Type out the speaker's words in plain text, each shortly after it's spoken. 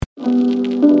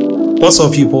What's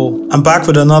up, people? I'm back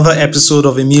with another episode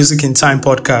of a Music in Time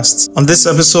podcast. On this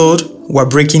episode, we're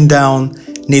breaking down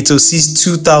Naeto C's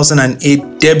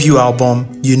 2008 debut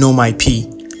album, You Know My P.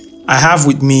 I have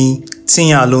with me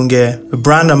Tinya Alunge, a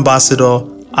brand ambassador,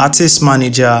 artist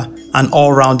manager, and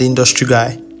all-round industry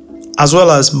guy, as well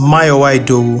as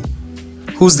Naeto,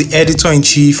 who's the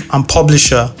editor-in-chief and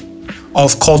publisher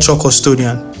of Culture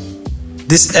Custodian.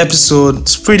 This episode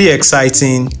is pretty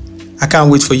exciting. I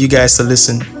can't wait for you guys to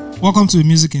listen. Welcome to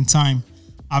Music in Time.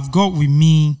 I've got with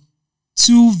me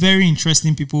two very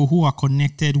interesting people who are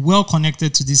well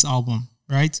connected to this album,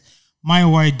 right?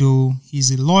 Naeto, he's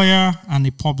a lawyer and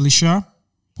a publisher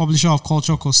of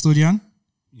Culture Custodian.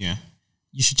 Yeah.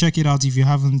 You should check it out if you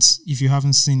haven't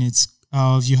seen it.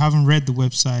 If you haven't read the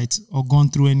website or gone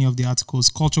through any of the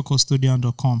articles,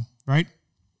 culturecustodian.com, right?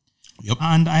 Yep.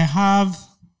 And I have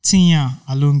Tinya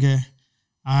Alunge.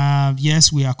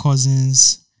 Yes, we are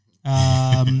cousins.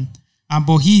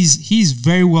 But he's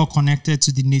very well connected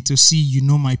to the Naeto C, You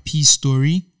Know My P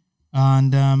story.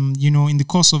 And, in the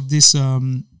course of this,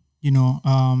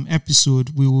 episode,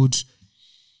 we would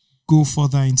go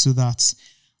further into that.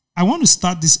 I want to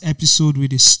start this episode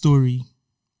with a story.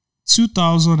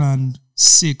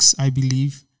 2006, I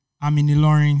believe. I'm in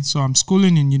Ilorin, so I'm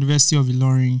schooling in University of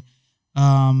Ilorin.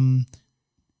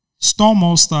 Storm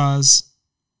All Stars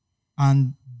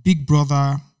and Big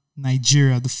Brother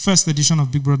Nigeria, the first edition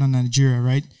of Big Brother Nigeria,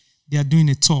 right? They are doing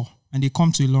a tour and they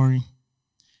come to Ilorin.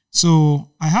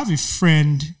 So I have a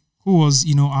friend who was,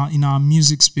 in our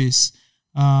music space.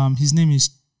 His name is,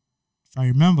 if I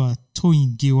remember,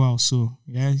 Toyin Giwa. So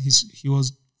yeah, he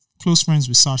was close friends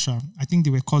with Sasha. I think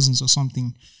they were cousins or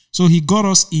something. So he got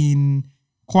us in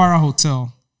Kwara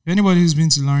Hotel. If anybody who's been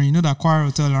to Ilorin, you know that Kwara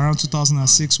Hotel around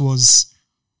 2006 was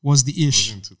the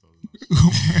ish.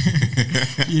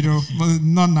 But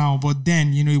not now. But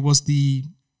then, it was the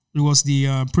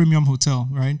premium hotel,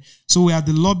 right? So we had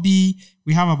the lobby.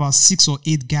 We have about 6 or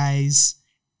 8 guys,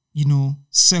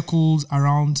 circled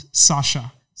around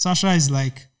Sasha. Sasha is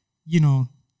like,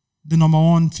 the number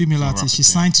one female artist. She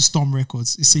signed to Storm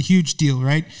Records. It's a huge deal,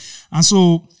 right? And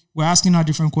so we're asking her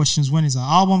different questions. When is her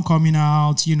album coming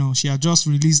out? She had just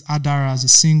released Adara as a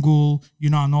single,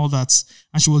 and all that.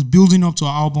 And she was building up to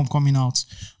her album coming out.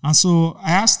 And so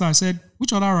I asked her, I said,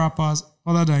 which other rappers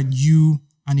other than you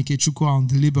and Ikechukwu are on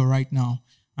the label right now?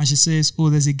 And she says,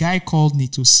 there's a guy called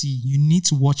Naeto C. You need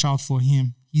to watch out for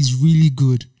him. He's really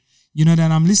good.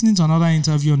 Then I'm listening to another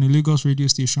interview on a Lagos radio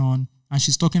station, and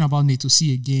she's talking about Naeto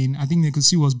C again. I think Naeto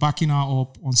C was backing her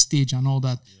up on stage and all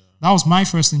that. Yeah. That was my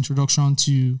first introduction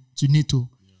to Naeto.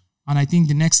 Yeah. And I think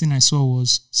the next thing I saw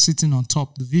was sitting on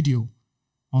top the video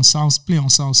on Sound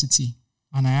City.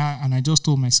 And I just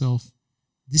told myself,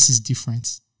 this is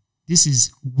different. This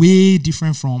is way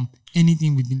different from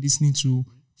anything we've been listening to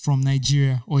from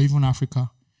Nigeria or even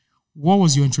Africa. What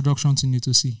was your introduction to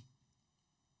Naeto C?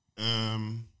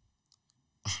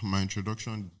 My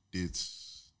introduction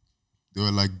dates, they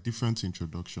were like different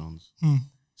introductions.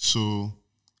 So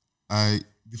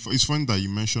it's funny that you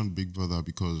mentioned Big Brother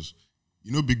because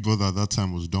Big Brother at that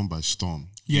time was done by Storm.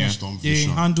 Yeah, Storm they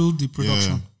handled the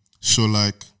production. Yeah. So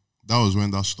that was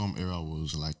when that Storm era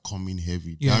was coming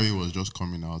heavy. Yeah. Gary was just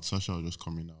coming out. Sasha was just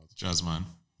coming out. Jazzman.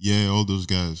 Yeah, all those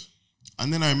guys.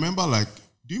 And then I remember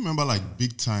do you remember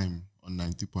Big Time on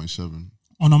 90.7?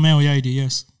 On Omeo Yaide,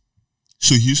 yes.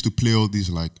 So he used to play all these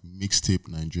mixtape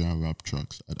Nigerian rap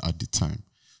tracks at the time.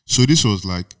 So this was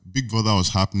Big Brother was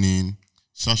happening.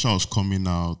 Sasha was coming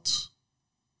out,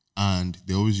 and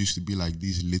there always used to be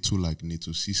these little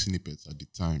Naeto C snippets at the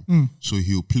time. So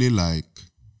he'll play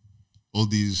all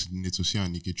these Naeto C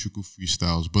and Ikechukwu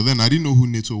freestyles. But then I didn't know who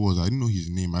Naeto was. I didn't know his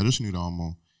name. I just knew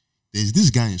that there's this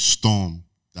guy in Storm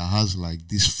that has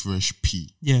this fresh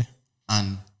P. Yeah.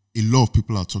 And a lot of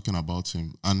people are talking about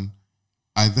him. And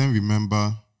I then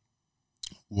remember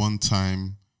one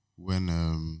time when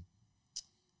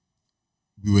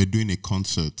we were doing a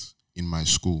concert in my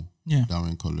school,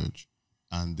 Darwin College,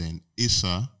 and then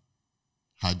Issa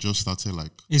had just started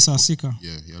Issa Sika.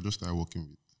 Yeah, he had just started working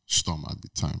with Storm at the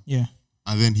time. Yeah.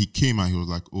 And then he came and he was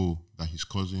like, that his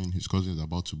cousin is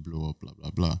about to blow up, blah,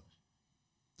 blah, blah.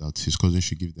 That his cousin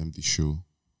should give them the show.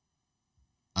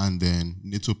 And then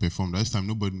Naeto performed. This time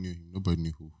nobody knew him. Nobody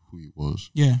knew who he was.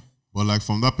 Yeah. But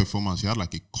from that performance, he had a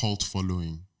cult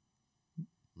following.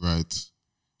 Right?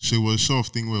 So it was a sort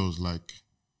of thing where it was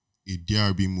a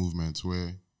DRB movement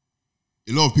where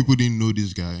a lot of people didn't know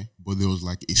this guy, but there was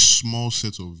a small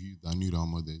set of you that knew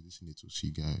that there's this Naeto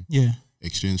C guy. Yeah.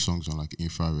 Exchange songs on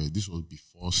Infrared. This was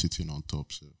before Sitting on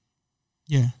Top. So.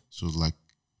 Yeah. So it was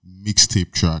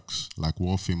mixtape tracks,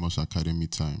 World Famous Academy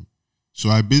time. So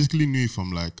I basically knew it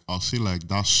from like, I'll say like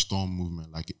that Storm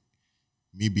movement, like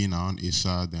me being around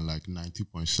ASA, then like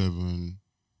 90.7,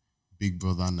 Big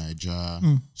Brother Niger.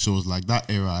 So it was like that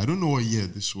era. I don't know what year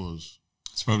this was.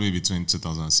 It's probably between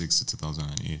 2006 to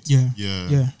 2008.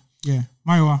 Yeah.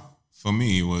 Maiwa. For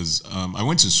me, it was, I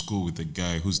went to school with a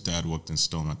guy whose dad worked in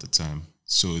Storm at the time.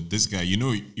 So this guy, you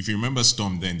know, if you remember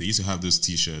Storm then, they used to have those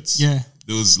T-shirts. Yeah.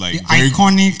 Those like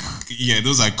iconic. Yeah,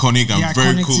 those iconic and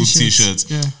very cool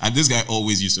T-shirts. Yeah. And this guy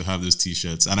always used to have those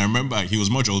T-shirts. And I remember he was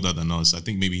much older than us. I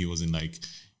think maybe he was in like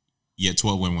year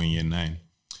 12 when we were in year 9.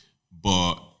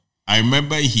 But I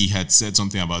remember he had said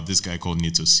something about this guy called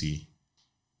Naeto.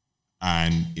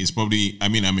 And it's probably, I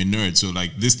mean, I'm a nerd, so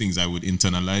like these things I would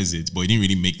internalize it, but it didn't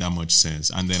really make that much sense.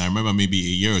 And then I remember maybe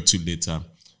a year or two later,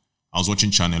 I was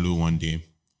watching Channel O one day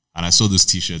and I saw those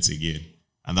T-shirts again.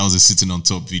 And that was a sitting on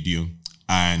top video.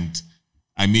 And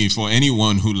I mean, for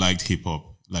anyone who liked hip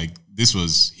hop, like this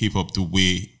was hip hop the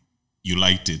way you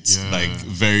liked it. Yeah. Like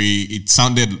it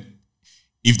sounded,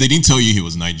 if they didn't tell you he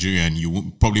was Nigerian,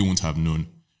 you probably wouldn't have known.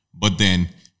 But then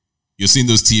you're seeing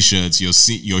those T-shirts,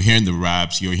 you're hearing the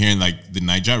raps, you're hearing like the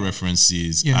Niger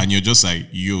references, and you're just like,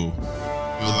 yo.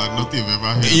 It was like nothing I've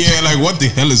ever heard. Yeah, like what the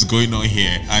hell is going on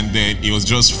here? And then it was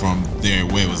just from there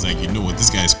where it was like, you know what,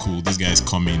 this guy's cool, this guy's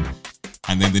coming.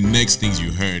 And then the next things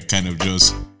you heard kind of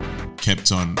just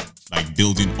kept on like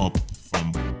building up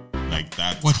from like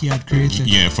that. What he had created.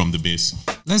 Yeah, from the base.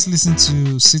 Let's listen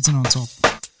to Sitting on Top.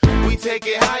 We take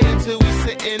it higher till we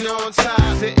sitting on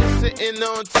top. Sitting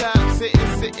on top.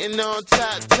 Sitting on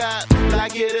top.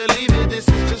 Like it or leave it, this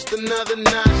is just another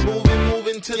notch.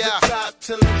 Moving to the top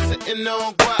till I'm sitting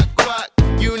on guac.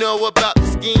 You know about the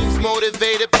schemes,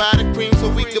 motivated by the cream, so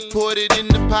we could put it in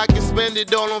the pocket, spend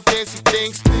it all on fancy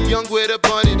things. Young with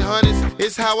abundant hundreds,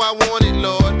 it's how I want it,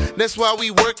 Lord. That's why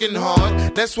we working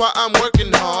hard, that's why I'm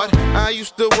working hard. I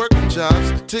used to work in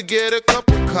jobs to get a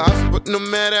couple cops, but no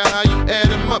matter how you add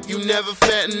them up, you never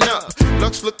fatten up.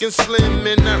 Looks looking slim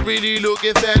and not really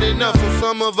looking fat enough. So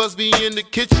some of us be in the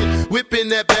kitchen, whipping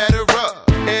that batter up.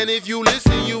 And if you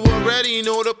listen, you already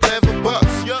know the plan for bucks.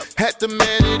 Had to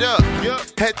man it up,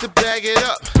 had to bag it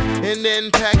up, and then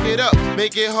pack it up.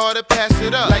 Make it hard to pass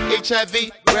it up. Like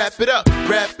HIV, wrap it up.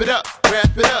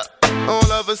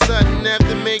 All of a sudden,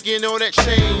 after making all that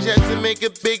change, had to make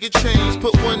a bigger change.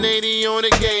 Put 180 on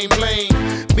the game,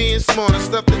 blame. Being smarter,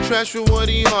 stuff the trash with what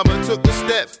he harbor. Took a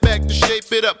step back to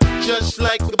shape it up, just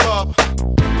like a barber.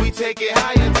 We take it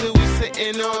higher till we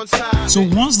sitting on top. So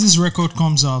once this record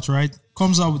comes out, right?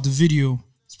 Comes out with the video,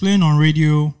 it's playing on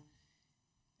radio.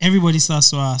 Everybody starts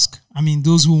to ask. I mean,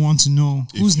 those who want to know,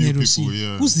 who's Naeto C?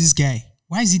 Who's this guy?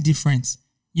 Why is he different?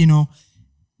 You know,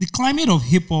 the climate of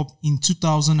hip hop in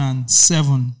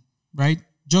 2007, right?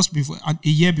 Just before, a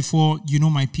year before, You Know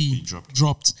My P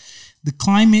dropped. The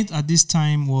climate at this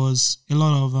time was a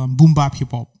lot of boom bap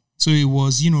hip hop. So it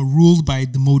was, ruled by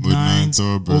the Mode 9s,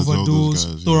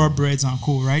 Overdose, Thoroughbreds and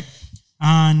co, right?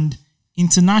 And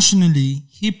internationally,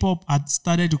 hip hop had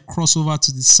started to cross over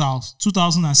to the South.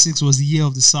 2006 was the year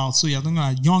of the South. So you're talking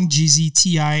about Young Jeezy,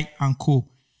 T.I. and co.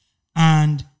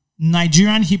 And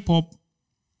Nigerian hip hop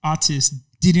artists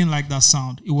didn't like that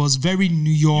sound. It was very New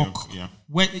York,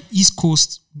 East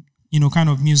Coast, kind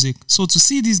of music. So to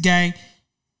see this guy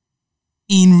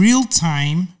in real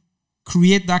time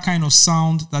create that kind of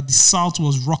sound that the South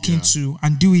was rocking to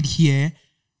and do it here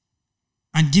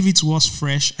and give it to us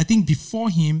fresh. I think before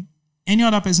him, any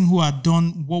other person who had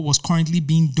done what was currently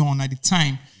being done at the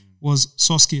time was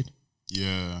Soskid.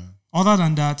 Yeah. Other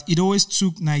than that, it always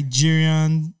took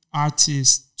Nigerian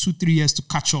artists 2-3 years to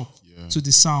catch up to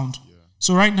the sound. Yeah.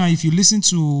 So right now, if you listen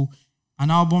to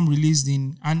an album released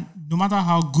and no matter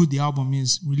how good the album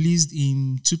is, released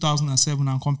in 2007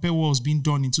 and compare what was being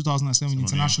done in 2007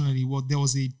 internationally, there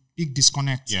was a big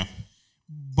disconnect. Yeah.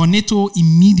 But Naeto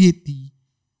immediately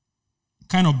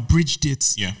kind of bridged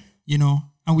it. Yeah.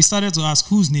 And we started to ask,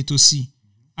 who's Naeto C?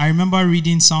 I remember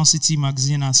reading Sound City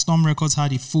magazine and Storm Records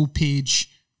had a full page,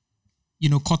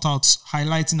 cutouts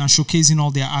highlighting and showcasing all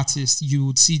their artists. You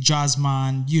would see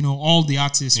Jazzman, all the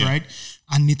artists, right?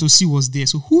 And Naeto C was there.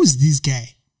 So who is this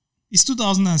guy? It's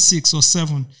 2006 or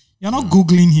 7. You're not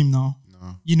Googling him now.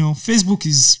 No. Facebook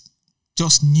is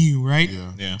just new, right?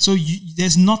 Yeah. So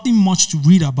there's nothing much to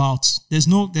read about. There's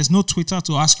no Twitter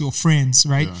to ask your friends,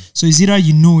 right? Yeah. So it's either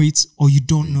you know it or you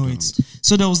don't know it.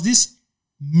 So there was this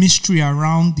mystery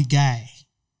around the guy.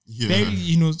 Yeah.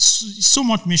 Very, so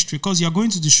much mystery because you're going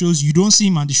to the shows, you don't see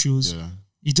him at the shows. Yeah.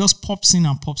 He just pops in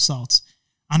and pops out.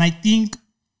 And I think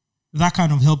that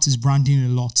kind of helped his branding a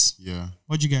lot. Yeah.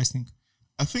 What do you guys think?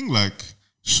 I think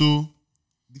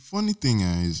the funny thing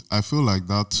is, I feel like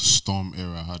that Storm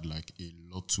era had like a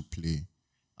lot to play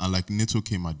And like Naeto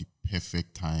came at the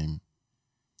perfect time.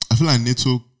 I feel like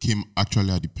Naeto came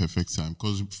actually at the perfect time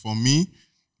because for me,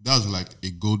 that's like a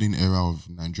golden era of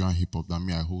Nigerian hip hop that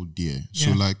me I hold dear. So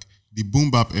Yeah. like the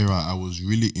boom bap era, I was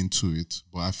really into it,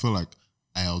 but I feel like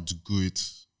I outgrew it.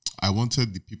 I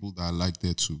wanted the people that I liked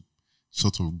there to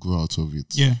sort of grow out of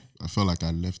it. Yeah. I felt like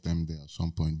I left them there at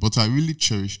some point, but I really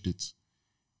cherished it.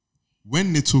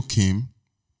 When Naeto came,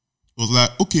 it was like,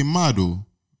 okay, Mado,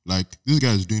 like this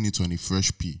guy is doing it on a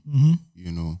fresh P,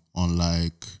 you know, on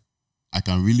like, I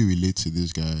can really relate to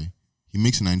this guy. He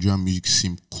makes Nigerian music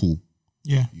seem cool,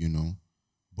 Yeah. you know.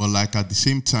 But like at the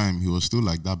same time, he was still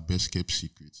like that best kept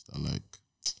secret that like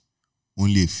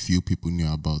only a few people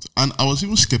knew about. And I was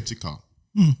even skeptical.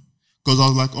 Because I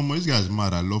was like, oh my, this guy is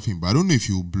mad. I love him, but I don't know if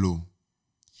he will blow.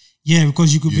 Yeah,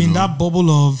 because you could be in that bubble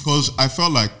of... Because I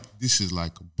felt like this is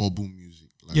like bubble music.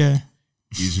 Like, Yeah.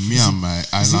 It's me and my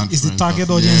island friends. Is the target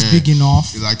that- audience big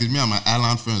enough? It's like it's me and my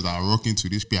island friends that are rocking to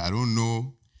this P. I don't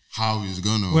know how it's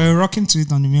gonna. We're rocking to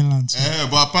it on the mainland. So.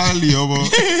 But apparently,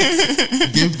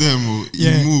 gave them.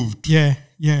 He moved. Yeah,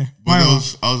 yeah. But Why?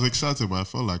 I was excited, but I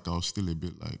felt like I was still a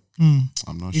bit like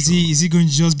I'm not Is sure. he going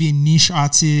to just be a niche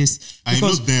artist? I know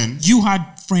Because then. you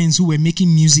had friends who were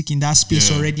making music in that space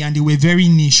Yeah. already, and they were very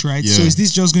niche, right? So Yeah. is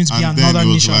this just going to be And then another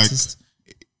it was niche like- artist?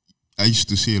 I used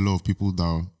to see a lot of people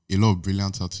a lot of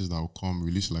brilliant artists that will come,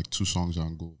 release like 2 songs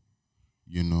and go.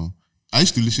 You know, I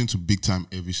used to listen to Big Time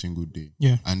every single day.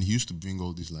 Yeah. And he used to bring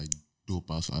all these like dope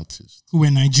ass artists, Who were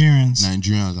Nigerians?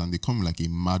 Nigerians, and they come with like a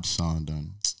mad sound.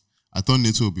 And I thought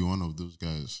Naeto would be one of those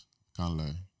guys. Can't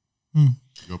lie.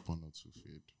 Drop on or two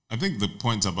fade. I think the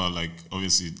point about like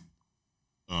obviously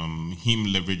him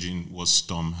leveraging what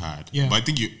Storm had. Yeah. But I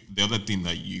think the other thing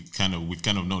that we've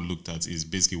kind of not looked at is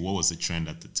basically what was the trend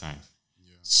at the time.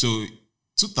 Yeah. So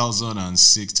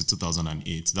 2006 to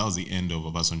 2008, that was the end of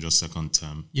Obasanjo's second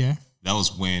term. Yeah. That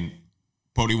was when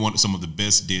probably some of the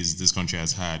best days this country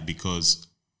has had, because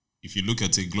if you look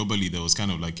at it globally, there was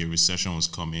kind of like a recession was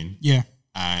coming. Yeah.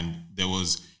 And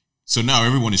so now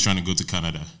everyone is trying to go to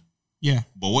Canada. Yeah.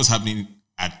 But what's happening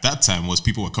at that time was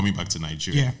people were coming back to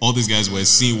Nigeria. Yeah. All these guys were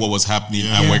seeing what was happening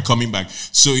and were coming back.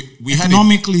 So we had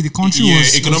Economically, the country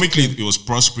was... economically it was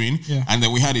prospering. Yeah. And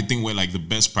then we had a thing where like the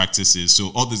best practices.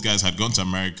 So all these guys had gone to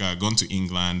America, gone to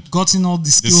England, gotten all the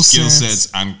the skill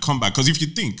sets. and come back. Because if you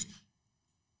think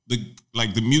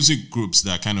the music groups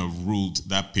that kind of ruled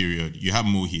that period, you have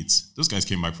Mo Hits. Those guys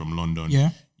came back from London. Yeah.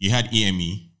 You had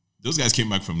EME. Those guys came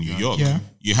back from New York. Yeah.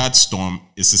 You had Storm.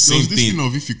 It's the There same was this thing. thing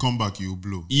of if you come back, you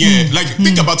blow. Yeah, like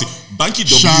think about it. Banky W.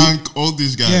 Shank, all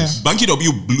these guys. Yeah. Banky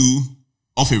W blew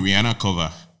off a Rihanna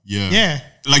cover. Yeah. Yeah.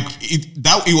 Like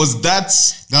it was that.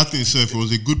 That thing itself, it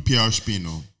was a good PR spin.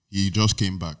 He just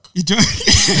came back. It just,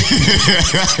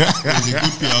 It was a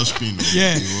good PR spin.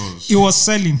 yeah. It was. It was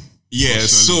selling. Yeah.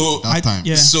 So That time.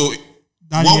 yeah. so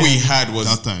That what year. we had was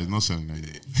That time, it's not selling anymore.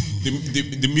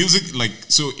 the music, like,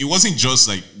 so it wasn't just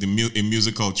like a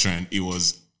musical trend, it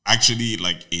was actually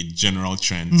like a general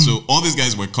trend. So all these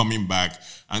guys were coming back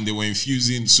and they were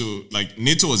infusing, so like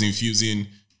Naeto was infusing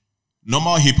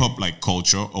normal hip-hop like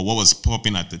culture or what was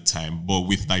popping at the time, but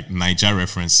with like Niger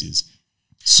references.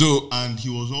 So And he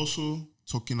was also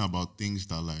talking about things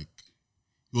that like,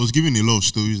 he was giving a lot of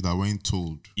stories that weren't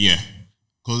told. yeah,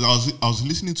 Because I was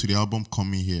listening to the album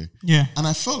Coming Here. Yeah. And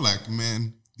I felt like,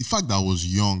 man, the fact that I was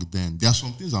young then, there are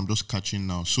some things I'm just catching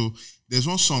now. So there's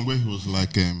one song where he was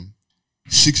like,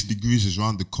 6 degrees is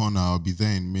around the corner, I'll be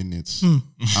there in minutes.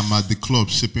 I'm at the club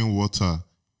sipping water,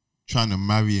 trying to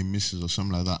marry a missus or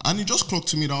something like that. And it just clocked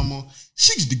to me that almost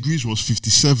 6 degrees was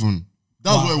 57.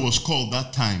 That's what it was called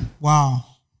that time. Wow.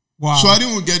 So I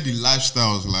didn't even get the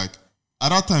lifestyles. Like, at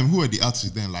that time, who were the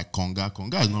artists then? Like Konga.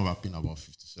 Konga is not rapping about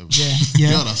 57. Yeah. Do Yeah.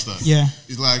 you understand? Yeah.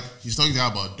 It's like, he's talking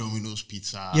about Domino's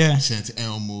Pizza, Yeah. St.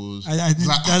 Elmo's. I It's think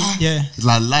like, that's, yeah. It's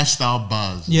like lifestyle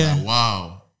bars. Yeah. Like,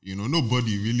 wow. You know,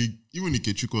 nobody really, even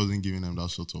Ikechuku wasn't giving them that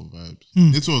sort of vibes.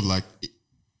 It was like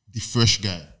the fresh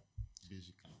guy.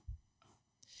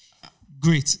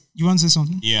 Great. You want to say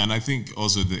something? yeah, and I think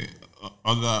also the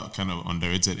other kind of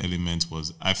underrated element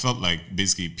was I felt like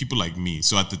basically people like me.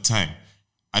 So at the time,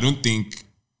 I don't think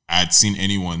I had seen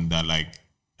anyone that like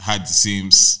had the same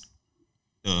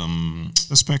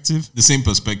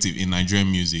perspective in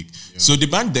Nigerian music. So the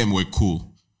band them were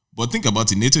cool, but think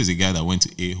about it. Naeto is a guy that went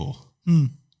to A-Hall.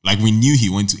 Like we knew he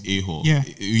went to A-Hall. Yeah.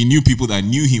 We knew people that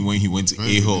knew him when he went to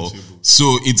Very A-Hall. relatable.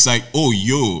 So it's like, oh,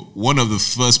 yo, one of the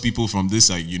first people from this,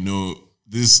 like,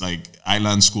 this like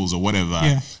island schools or whatever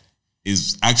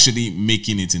is actually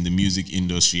making it in the music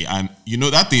industry. And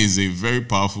that thing is a very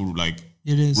powerful like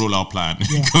It is. rollout plan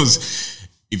because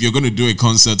if you're going to do a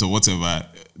concert or whatever,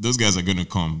 those guys are going to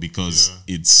come because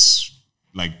it's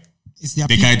like It's their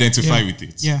they people. can identify Yeah. with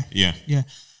it. Yeah. Yeah. Yeah.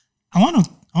 I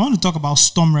want to talk about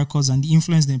Storm Records and the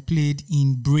influence they played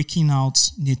in breaking out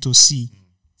Naeto C.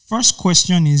 First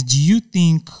question is, do you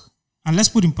think, and let's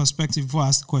put in perspective before I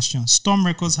ask the question, Storm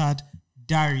Records had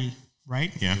Dari,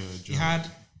 right? Yeah. He had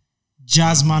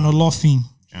Jazzman Olofin,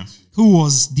 Yeah. who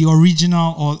was the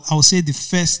original, or I would say the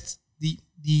first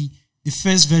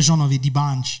version of a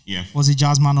D'banj. Yeah. Was a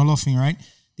Jazzman Olofin, right?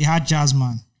 They had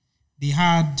Jazzman. They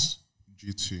had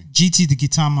GT the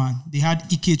guitar man. They had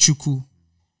Ikechukwu.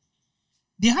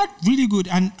 They had really good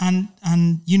and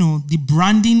you know, the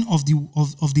branding of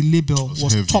the label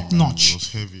was heavy, top man. notch. It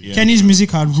was heavy. Yeah. Kenny's music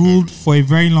had ruled for a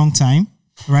very long time,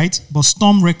 right? But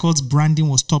Storm Records branding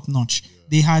was top notch.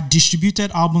 They had distributed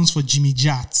albums for Jimmy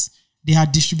Jatt. They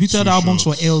had distributed albums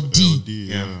for LD.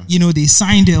 Yeah. You know, they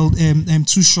signed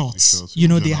Two Shots. Shots, You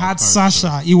know, yeah. they had General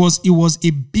Sasha. It was a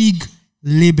big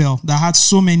label that had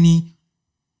so many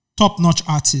top-notch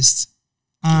artists.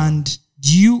 And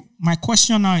my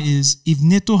question now is, if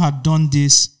Naeto had done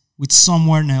this with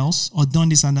someone else or done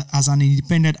this as an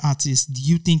independent artist, do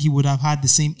you think he would have had the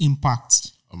same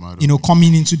impact, you know,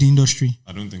 coming into the industry?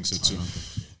 I don't think so too.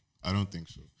 I don't think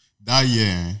so. That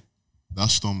year, that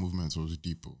Storm movement was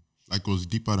deeper. Like, it was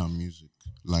deeper than music.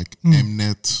 Like,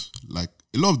 Mnet, like,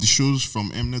 a lot of the shows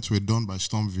from Mnet were done by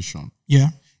Storm Vision. Yeah.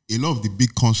 A lot of the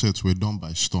big concerts were done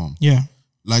by Storm. Yeah.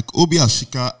 Like, Obi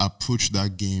Asika approached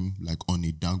that game, like, on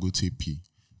a Dangote P.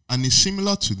 And it's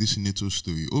similar to this Naeto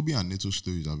story. Obi and Naeto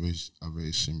stories are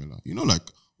very similar. You know, like,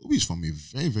 Obi is from a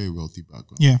very, very wealthy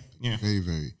background. Yeah. Yeah. Very,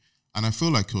 very. And I feel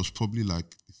like he was probably, like,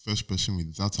 the first person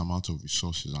with that amount of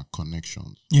resources and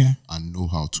connections. Yeah. And know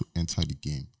how to enter the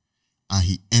game. And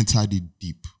he entered it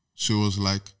deep. So it was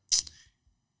like,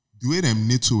 the way them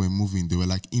Naeto were moving, they were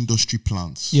like industry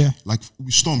plants. Yeah. Like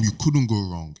with Storm, you couldn't go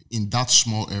wrong. In that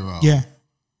small era, Yeah.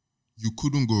 you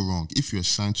couldn't go wrong. If you were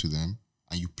signed to them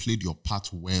and you played your part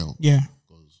well. Yeah.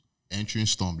 Because entering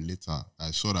Storm later,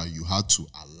 I saw that you had to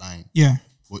align. Yeah.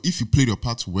 But if you played your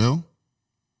part well,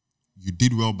 you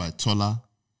did well by Tola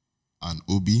and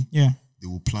Obi, Yeah. they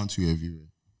will plant you everywhere.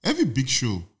 Every big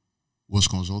show was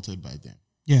consulted by them.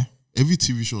 Yeah. Every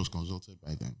TV show was consulted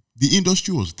by them. The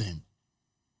industry was them.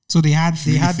 So they had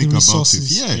the Think about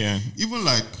resources. it. Yeah. Yeah. Even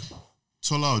like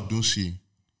Tola Odosi,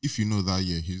 if you know that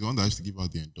year, he's the one that used to give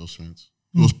out the endorsements.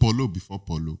 It was Polo before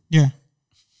Polo. Yeah.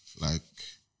 Like,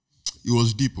 it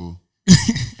was deep. Oh.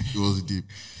 It was deep.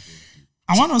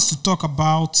 I want us to talk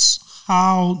about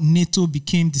how Naeto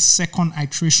became the second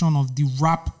iteration of the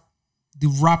rap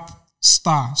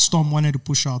star Storm wanted to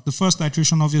push out. The first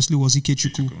iteration obviously was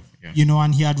Ikechukwu, yeah. you know,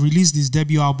 and he had released his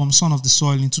debut album Son of the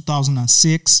Soil in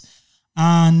 2006.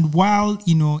 And while,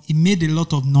 you know, it made a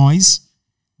lot of noise,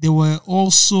 there were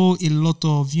also a lot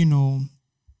of, you know,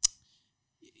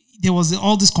 there was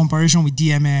all this comparison with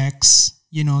DMX,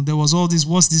 you know, there was all this,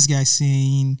 what's this guy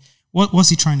saying? What's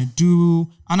he trying to do?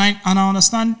 And I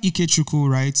understand Ikechukwu,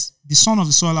 right? The Son of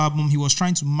the Soil album, he was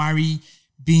trying to marry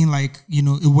being like, you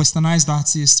know, a westernized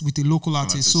artist with a local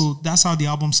artist. So that's how the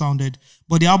album sounded.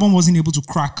 But the album wasn't able to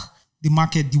crack the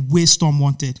market the way Storm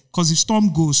wanted. Because if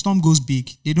Storm goes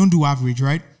big. They don't do average,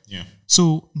 right? Yeah.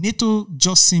 So Naeto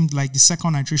just seemed like the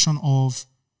second iteration of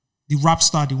the rap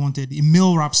star they wanted, a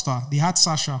male rap star. They had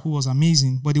Sasha, who was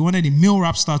amazing, but they wanted a male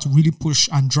rap star to really push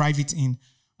and drive it in.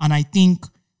 And I think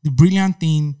the brilliant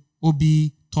thing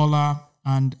Obi, Tola,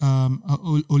 and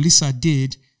Olisa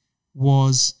did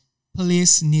was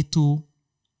place Naeto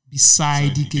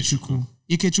beside Ikechukwu.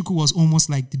 Ikechukwu was almost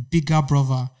like the bigger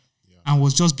brother and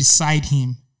was just beside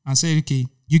him and said, okay,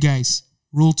 you guys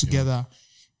roll together.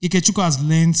 Ikechukwu has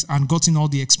learned and gotten all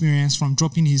the experience from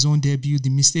dropping his own debut, the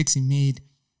mistakes he made.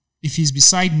 If he's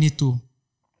beside Naeto,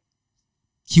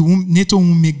 Naeto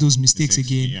won't make those mistakes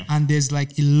again. Yeah. And there's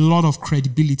like a lot of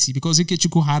credibility because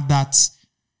Ikechukwu had that,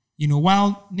 you know,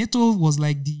 while Naeto was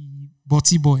like the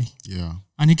butty boy. Yeah.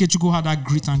 And Ikechukwu had that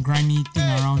grit and grimy thing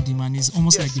around him, and it's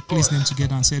almost like they placed them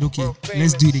together and said, okay,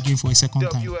 let's do it again for a second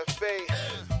time.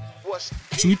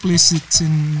 Should we play it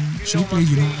in, should we play,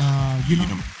 you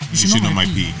should know my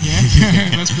P?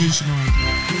 Yeah? Let's play You Should Know My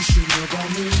P. You should know about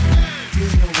me. You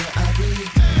know where I be.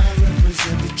 I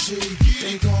represent the G.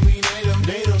 They call me Naeto.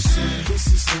 Naeto said, this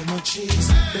is so much cheese.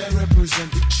 That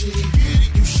represent the G.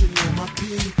 You should know my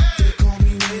P. They call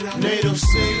me Naeto. Naeto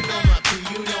said, you know my P.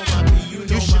 You know my P.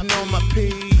 You should know my P.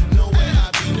 Know where I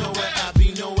be. Know where I be.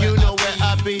 Know where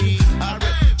I be. I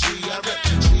rep the G. I rep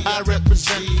the G. I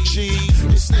represent the G. G's.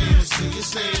 It's Naeto C,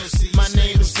 it's Naeto C. My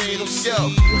name is Naeto C. Yo,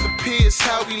 the P is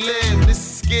how we live. This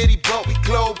is skitty, but we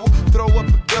global. Throw up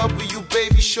a W,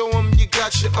 baby. Show them you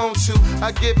got your own too.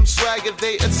 I give them swagger,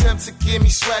 they attempt to give me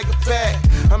swagger back.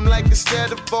 I'm like,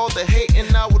 instead of all the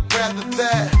hating, I would rather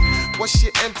that. What's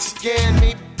your empty scan?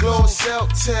 Maybe glow or cell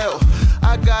tell.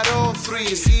 I got all three,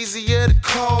 it's easier to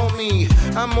call me.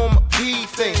 I'm on my P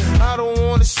thing. I don't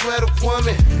wanna sweat a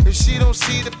woman. If she don't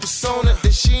see the persona,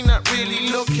 then she not really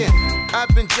looking. I've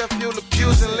been Jeff Fuel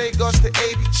abusing Lagos to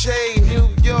ABJ, New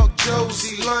York,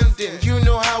 Josie, London. You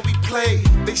know how we play.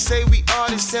 They say we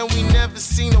artists and we never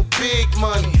see no big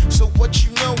money. So what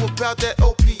you know about that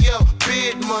OPL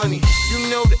bid money? You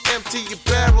know to empty your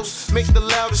barrels, make the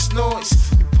loudest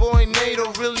noise. Your boy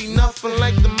Naeto really nothing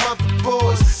like the mother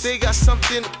boys. They got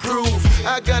something to prove,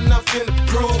 I got nothing to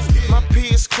prove. My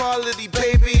P is quality,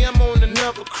 baby, I'm on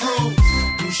another cruise.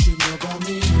 You should know about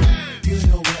me, you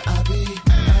know where I be.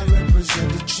 I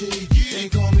represent the G, they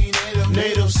call me Naeto.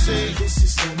 Naeto C. This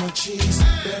is so much cheese,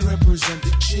 that represent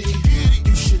the G.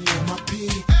 You should know my P,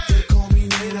 they call me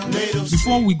Naeto. Naeto C.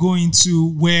 Before we go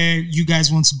into where you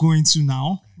guys want to go into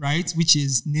now, right, which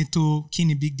is Naeto,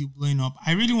 Kenny Big Deal blowing up,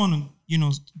 I really want to,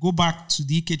 go back to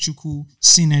the Ikechukwu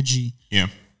synergy. Yeah.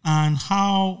 And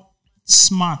how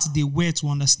smart they were to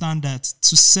understand that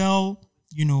to sell,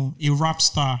 a rap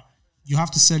star, you have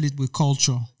to sell it with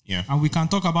culture. Yeah. And we can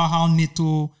talk about how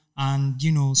Naeto and,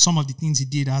 some of the things he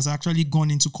did has actually gone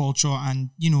into culture and,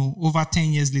 over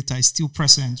 10 years later is still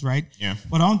present, right? Yeah.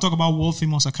 But I want to talk about World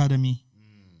Famous Academy.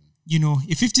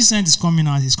 If 50 Cent is coming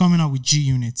out, he's coming out with G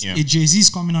Unit. Yeah. If Jay-Z is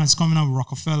coming out, he's coming out with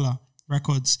Rockefeller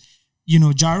Records.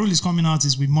 Ja Rule is coming out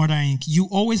is with Murder Inc. You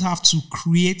always have to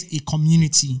create a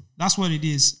community. That's what it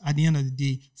is at the end of the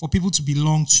day for people to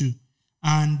belong to.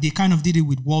 And they kind of did it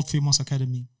with World Famous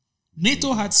Academy.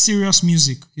 Naeto had serious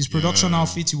music. His production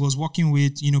outfit he was working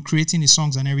with, creating his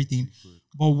songs and everything.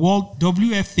 But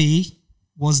WFA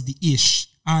was the ish.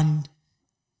 And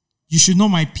You Should Know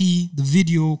My P, the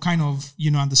video kind of,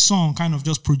 and the song kind of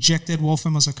just projected World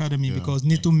Famous Academy because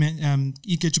Naeto,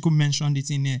 Ikechukwu mentioned it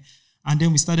in there. And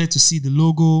then we started to see the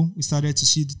logo, we started to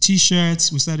see the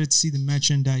t-shirts, we started to see the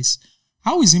merchandise.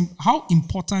 How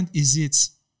important is it?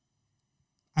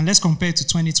 And let's compare it to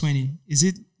 2020. Is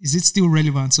it still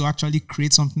relevant to actually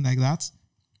create something like that?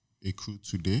 A crew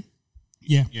today?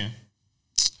 Yeah. Yeah.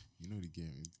 You know the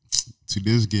game.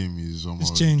 Today's game is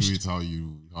almost do changed. it how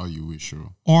you wish.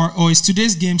 Sure. Or is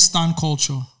today's game stand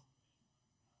culture?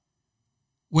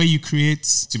 Where you create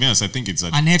To be honest, I think it's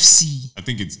an FC. I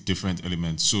think it's different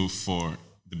elements. So for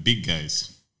the big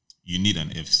guys, you need an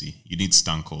FC. You need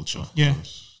stand culture. Yeah.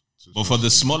 But for the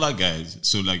smaller guys,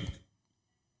 so like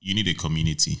you need a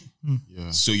community.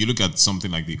 Yeah. So you look at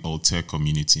something like the Alter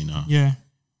community now. Yeah.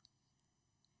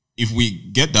 If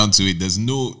we get down to it,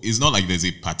 it's not like there's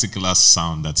a particular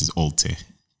sound that is Alter.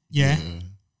 Yeah.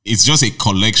 It's just a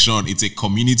collection. It's a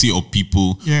community of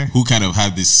people who kind of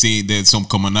have the same. There's some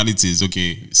commonalities.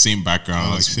 Okay, same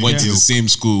backgrounds, went to the same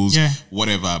schools,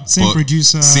 whatever. Same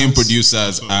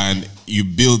producers, and you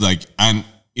build and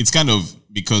it's kind of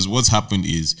because what's happened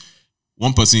is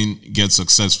one person gets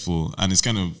successful, and it's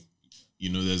kind of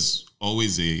there's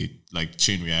always a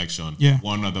chain reaction. Yeah,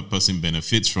 one other person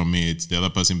benefits from it, the other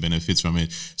person benefits from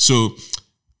it. So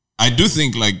I do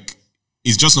think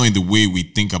it's just not in the way we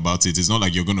think about it. It's not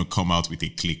like you're going to come out with a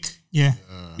clique. Yeah.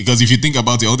 Because if you think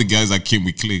about it, all the guys that came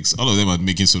with cliques, all of them are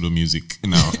making solo music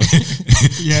now.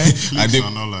 Yeah. Cliques are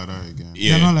not like that again.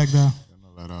 Yeah. They're not like that. They're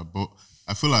not like that. But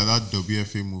I feel like that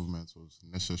WFA movement was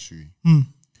necessary. It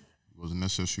was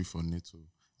necessary for Naeto.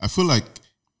 I feel like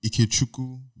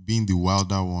Ikechukwu, being the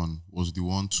wilder one, was the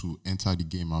one to enter the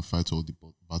game and fight all the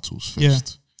battles first. Yeah.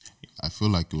 I feel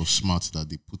like it was smart that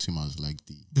they put him as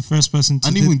the first person to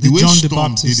and even the way John the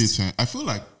Storm Baptist. did it. I feel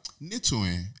like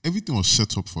Naeto, everything was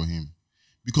set up for him.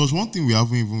 Because one thing we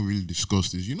haven't even really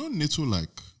discussed is, Naeto,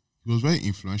 he was very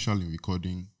influential in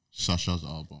recording Sasha's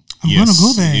album. I'm going to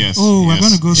go there. Yes, we're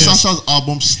going to go there. Sasha's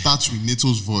album starts with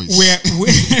Neto's voice.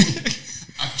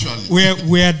 Actually.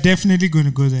 We're definitely going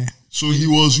to go there. So he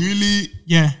was really...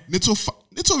 Yeah.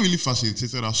 Naeto really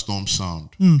facilitated that Storm sound.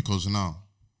 Because now,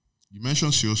 you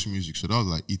mentioned serious music, so that was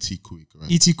like E.T. Quick,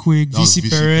 right? E.T. Quick, VC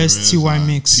Perez, T.Y.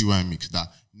 Mix. T.Y. Mix that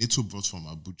Naeto brought from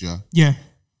Abuja. Yeah.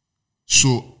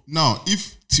 So now,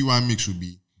 if T.Y. Mix would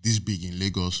be this big in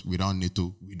Lagos without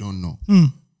Naeto, we don't know.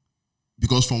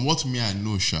 Because from what I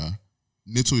know,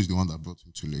 Naeto is the one that brought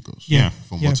him to Lagos. Yeah.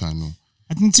 From what I know.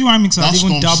 I think T.Y. Mix had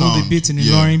even dabbled a bit in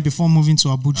Ilorin before moving to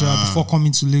Abuja, before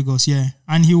coming to Lagos,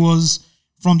 And he was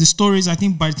from the stories, I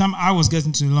think by the time I was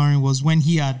getting to Lauren was when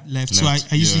he had left. So I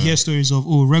used to hear stories of,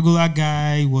 regular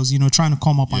guy was, trying to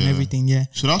come up and everything. Yeah.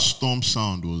 So that Storm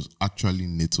sound was actually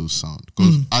Neto's sound.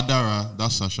 Because Adara,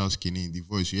 that's Sasha Skinny in the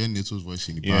voice. You hear Neto's voice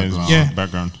in the background. Yeah.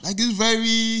 Background. Like it's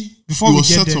very... Before we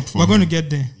get there, we're him. going to get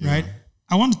there, right?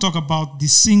 I want to talk about the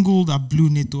single that blew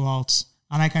Naeto out.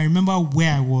 And I can remember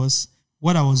where I was,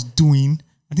 what I was doing.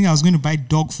 I think I was going to buy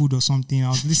dog food or something. I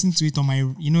was listening to it on my,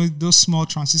 those small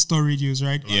transistor radios,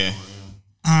 right? Yeah.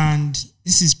 And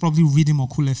this is probably Rhythm or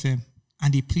Cool FM.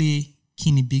 And they play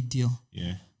Kenny Big Deal.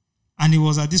 Yeah. And it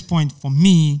was at this point, for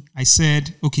me, I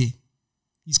said, okay,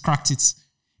 he's cracked it.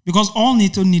 Because all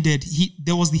Naeto needed,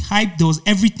 there was the hype, there was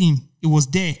everything. It was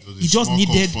there. He just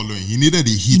needed... He needed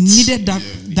the hit. He needed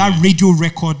that radio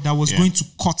record that was going to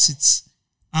cut it.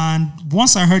 And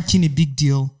once I heard Kenny Big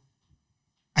Deal,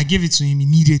 I gave it to him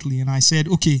immediately and I said,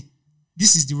 okay,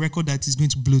 this is the record that is going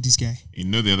to blow this guy. You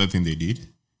know the other thing they did?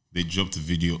 They dropped the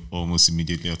video almost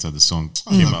immediately after the song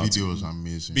came out. The video was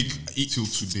amazing. Till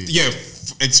today. Yeah,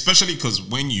 especially because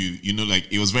when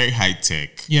it was very high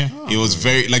tech. Yeah. It was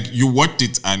very, you watched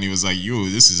it and it was like, yo,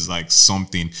 this is like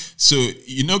something. So,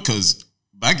 because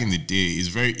back in the day, it's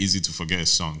very easy to forget a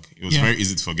song. It was very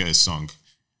easy to forget a song.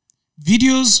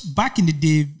 Videos, back in the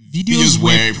day, videos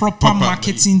were proper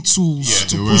marketing tools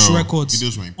to push records.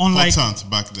 Videos were unlike important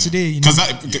back then. Today,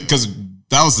 Because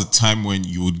that was the time when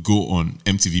you would go on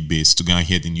MTV Base to go and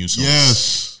hear the new songs.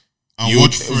 Yes. And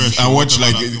watch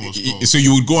so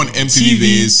you would go on MTV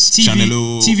Base, Channel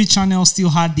O. TV channel still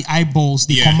had the eyeballs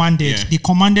they commanded. Yeah. They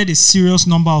commanded a serious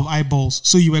number of eyeballs.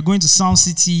 So you were going to Sound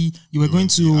City, you were going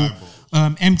to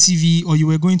MTV, or you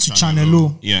were going to Channel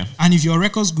O. Yeah. And if your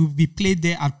records could be played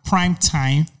there at prime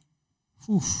time,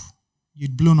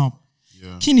 you'd blown up.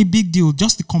 Yeah. Kenny Big Deal,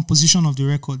 just the composition of the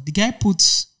record. The guy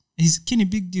puts his Kenny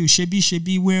Big Deal,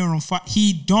 Shebi, we're on fire.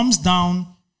 He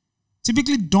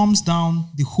typically dumbs down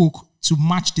the hook to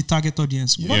match the target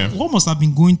audience. What must have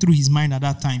been going through his mind at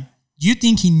that time? Do you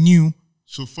think he knew?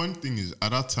 So fun thing is,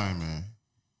 at that time,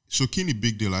 so Kenny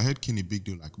Big Deal, I heard Kenny Big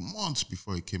Deal like months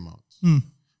before it came out.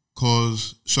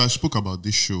 So I spoke about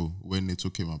this show when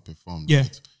Naeto came and performed. Yeah.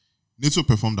 Right? Naeto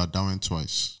performed at Darwin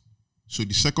twice. So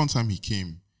the second time he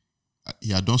came,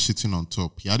 he had done Sitting on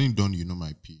Top. He hadn't done You Know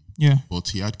My P. Yeah. But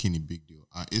he had Kenny Big Deal.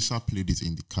 And Asa played it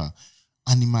in the car.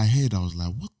 And in my head, I was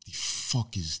like, what the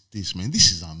fuck is this, man?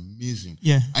 This is amazing.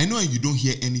 Yeah. I know you don't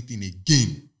hear anything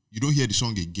again. You don't hear the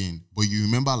song again. But you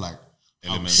remember like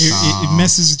elements. It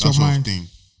messes with your mind. Thing,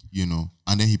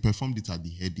 And then he performed it at the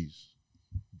Headies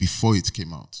before it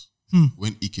came out.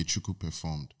 When Ikechukwu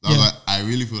performed. That's why I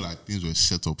really feel like things were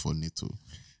set up for Naeto.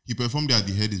 He performed it at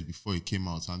the Headies before it came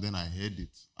out, and then I heard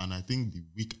it. And I think the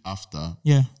week after,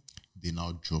 they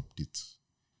now dropped it.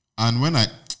 And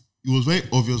it was very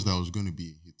obvious that it was going to be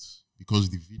a hit because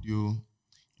the video,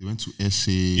 they went to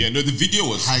SA. Yeah, no, the video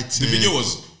was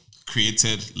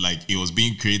created like it was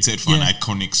being created for an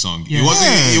iconic song. Yeah.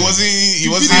 It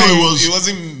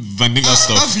wasn't vanilla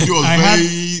stuff. That video was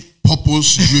very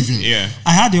purpose driven. Yeah.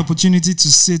 I had the opportunity to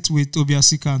sit with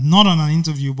Obiasika, not on an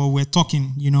interview, but we're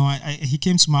talking. He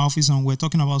came to my office and we're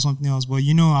talking about something else. But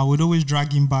I would always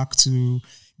drag him back to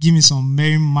give me some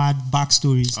very mad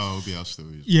backstories. Obias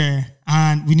stories. Yeah,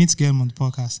 and we need to get him on the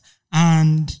podcast.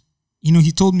 And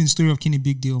he told me the story of Kenny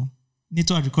Big Deal.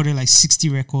 Naeto had recorded like 60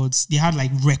 records. They had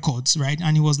like records, right?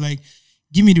 And he was like,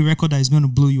 give me the record that is going to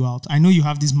blow you out. I know you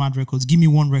have these mad records. Give me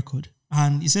one record.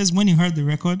 And he says when he heard the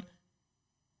record,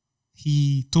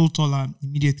 he told Tola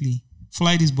immediately,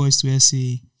 fly these boys to SA,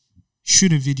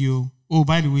 shoot a video. Oh,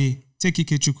 by the way, take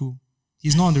Ikechukwu.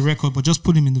 He's not on the record, but just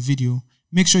put him in the video.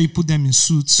 Make sure you put them in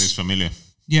suits. So it's familiar.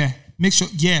 Yeah. Make sure.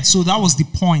 Yeah. So that was the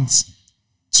point,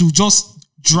 to just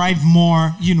drive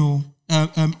more,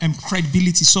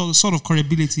 credibility, sort of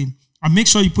credibility, and make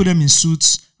sure you put them in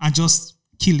suits and just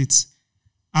kill it.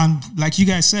 And like you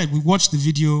guys said, we watched the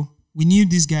video. We knew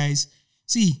these guys.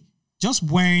 See, just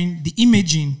wearing the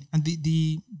imaging and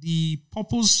the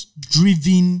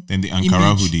purpose-driven. Then the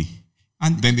Ankara hoodie.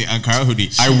 And then the Ankara hoodie.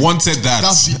 I wanted that.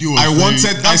 That video was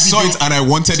I saw it and I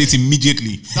wanted it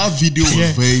immediately. That video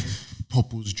was very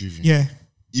purpose-driven. Yeah.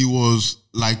 It was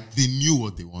like they knew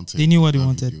what they wanted. They knew what they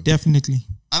wanted, video. Definitely.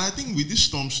 And I think with this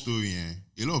Storm story,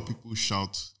 a lot of people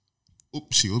shout,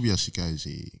 Obiasika is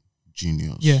a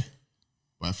genius. Yeah.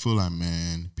 But I feel like,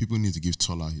 man, people need to give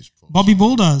Tola his props. Bobby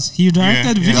Boulders, he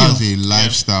directed the video. That's a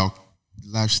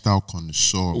lifestyle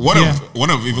connoisseur. One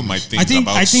of even my things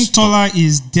I think Tola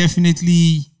is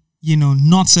definitely,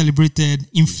 not celebrated.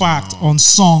 In fact, on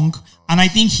song. And I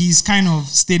think he's kind of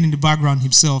stayed in the background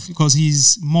himself because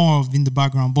he's more of in the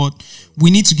background. But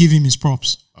we need to give him his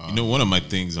props. One of my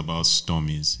things about Storm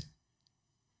is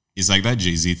it's like that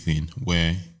Jay-Z thing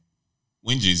where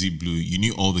when Jay-Z blew, you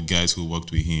knew all the guys who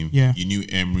worked with him. Yeah. You knew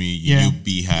Emery, you Yeah. knew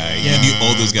Beehive, Yeah. you knew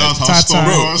all those guys. That's how Storm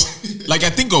Tata. was. Like,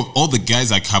 I think of all the guys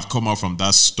that have come out from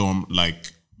that Storm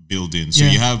like building. So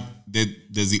Yeah. you have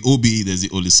there's the OB, there's the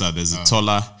Olisa, there's the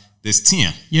Tola, there's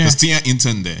Tia. Yeah. There's Tia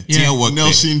intern there. Yeah. Tia worked there.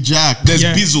 Nelson Jack. There's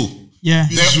Yeah. Bizzle. Yeah.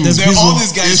 There There's are all Bizzle.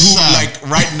 these guys who, Issa. like,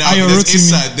 right now, Ayo there's Rotimi.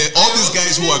 Issa. There are all these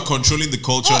guys who are controlling the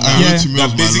culture now Yeah. Rotimi that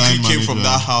was my basically line came from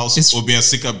manager. that house It's-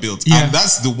 Obiasika built. Yeah. And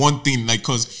that's the one thing, like,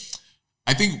 because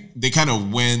I think they kind of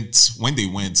went, when they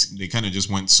went, they kind of just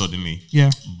went suddenly. Yeah.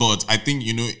 But I think,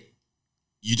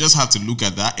 you just have to look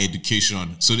at that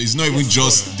education. So it's not even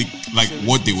just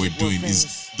what they were doing. Is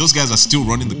those guys are still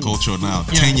running the culture now,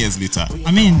 10 years later.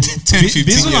 I mean, 10, 15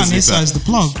 Bizzle years and Issa later. is the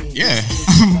plug. Yeah.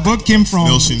 Both came from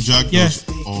Nelson Jack Yeah. does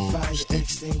all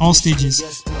stages. all stages.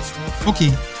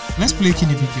 Okay, let's play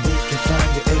Kenny Big Deal. Can find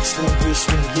the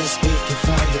extinguishment, yes, they can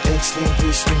find the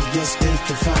extinguishment, yes, they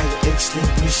can find the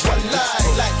extinguishment.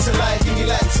 One light to light, give me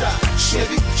lighter.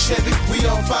 Chevy, we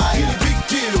on fire. Kenny Big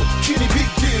Deal, Kenny Big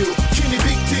Deal, Kenny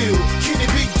Big Deal, Kenny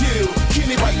Big Deal,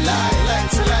 Kenny White light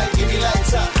to light, give me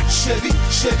lighter. Chevy,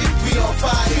 we on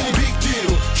fire. Kenny Big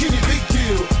Deal, Kenny Big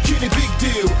Deal, Kenny Big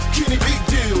Deal, Kenny Big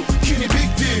Deal, Kenny Big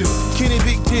Deal, Kenny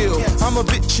Big Deal. I'm a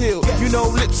bit chill,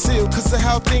 lip seal, cause of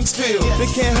how things feel. They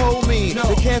can't hold me,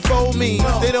 they can't fold me,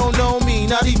 they don't know me,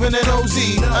 not even an OZ.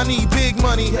 I need big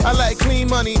money, I like clean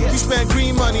money. You spend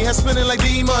green money, I spend it like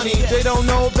D money. They don't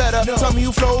know better, tell me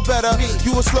you flow better.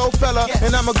 You a slow fella,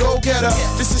 and I'm a go-getter.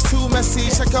 This is too messy,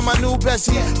 check out my new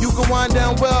Bessie. You can wind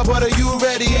down well, but are you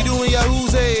ready? Doing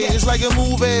Yahoo's it's like a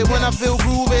movie. When I feel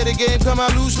groovy, the game come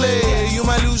out loosely. You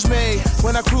might lose me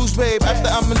when I cruise, babe. After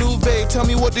I maneuver, tell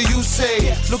me what do you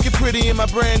say? Looking pretty in my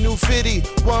brand new fitty.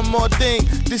 One more thing,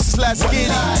 this is last kitty.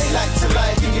 Light to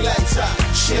light, give me lighter.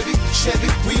 Chevy,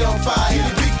 we on fire.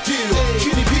 Kenny Big Deal,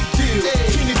 Kenny Big Deal,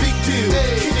 Kenny Big Deal,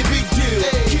 Kenny Big Deal,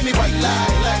 Kenny White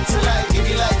light to light, give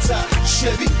me lighter.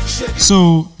 Chevy.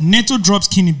 So Naeto drops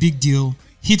Kenny Big Deal,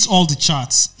 hits all the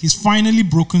charts. He's finally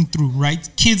broken through, right?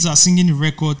 Kids are singing the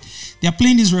record. They are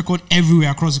playing this record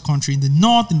everywhere across the country. In the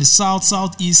north, in the south,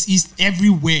 southeast, east,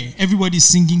 everywhere. Everybody's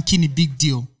singing Kenny Big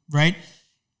Deal, right?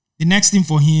 The next thing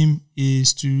for him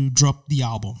is to drop the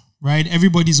album, right?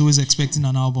 Everybody's always expecting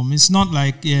an album. It's not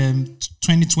like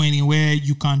 2020 where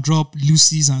you can drop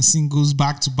Lucy's and singles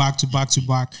back to back to back to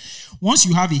back. Once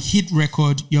you have a hit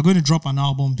record, you're going to drop an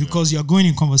album because you're going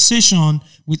in conversation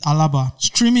with Alaba.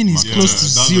 Streaming is close to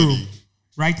that's zero already-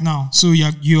 right now. So you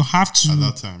have to At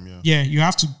that time, yeah. yeah, you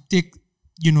have to take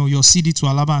your CD to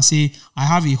Alaba and say, I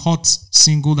have a hot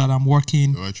single that I'm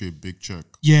working. They'll write you a big check.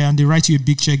 Yeah, and they write you a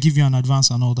big check, give you an advance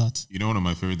and all that. One of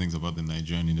my favorite things about the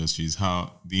Nigerian industry is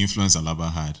how the influence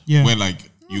Alaba had. Yeah. Where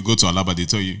you go to Alaba, they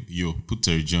tell you, yo, put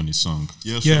Terry J on his song.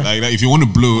 Yes, Yeah. sir. Like that, if you want to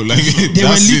blow, like They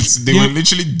that's were it. They were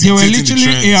literally they were dictating the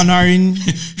literally trends. A&Ring.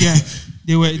 Yeah,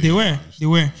 they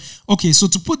were. Okay, so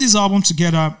to put this album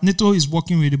together, Naeto is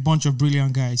working with a bunch of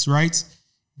brilliant guys, right?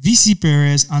 VC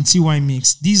Perez and TY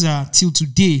Mix. These are till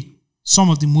today some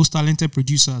of the most talented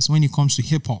producers when it comes to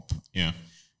hip hop. Yeah.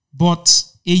 But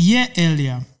a year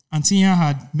earlier, Antinia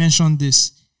had mentioned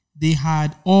this. They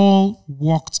had all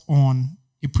worked on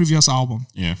a previous album,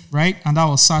 Yeah. right? And that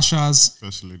was Sasha's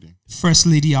First lady. First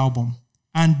Lady album.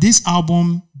 And this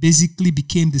album basically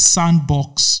became the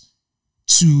sandbox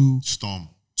to Storm.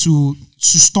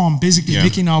 Storm, basically Yeah.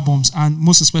 making albums and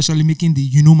most especially making the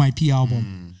You Know My P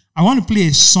album. I want to play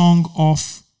a song of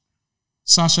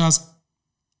Sasha's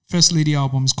First Lady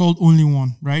album. It's called Only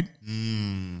One, right?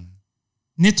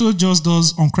 Naeto just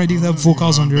does uncredited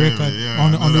vocals on the baby, record, yeah,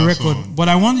 on I know the that record. song. But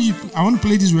I want to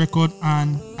play this record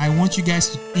and I want you guys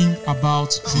to think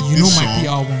about the You Know This My P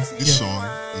song- album. This Yeah, song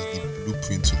is the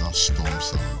blueprint to that Storm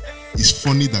sound. It's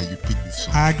funny that you picked this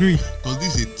song. I agree. Because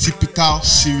this is a typical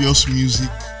serious music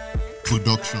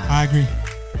production. I agree.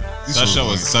 This Sasha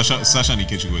and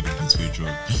Ikechi were the beats for a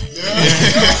drug.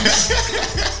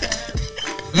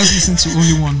 Let's listen to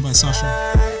Only One by Sasha.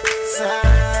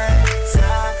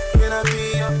 Can I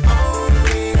be your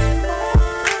only one,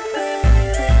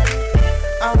 baby?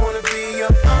 I wanna be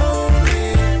your only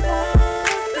one,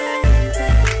 baby.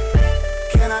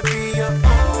 Can I be your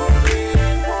only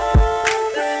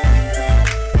one, baby?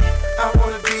 I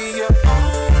wanna be your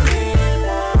only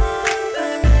one,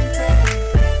 baby.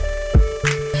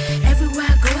 Everywhere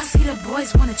I go, I see the boys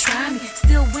wanna try me.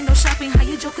 Still window shopping, how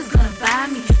you jokers gonna buy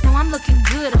me? No, I'm looking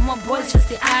good, and more boys just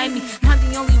to eye me. Not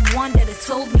the only one that has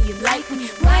told me you like me.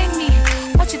 Why me?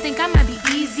 What you think I might be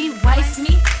easy? Wife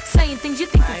me? Saying things you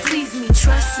think will please me.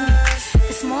 Trust me,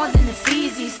 it's more than the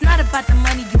fees. It's not about the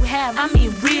money you have, I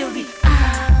mean really.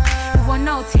 You wanna know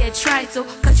out here, try to.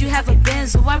 Cause you have a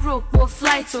benzo, I wrote more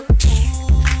flights.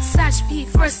 Sash P,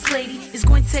 first lady, is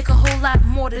going to take a whole lot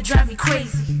more to drive me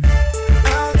crazy.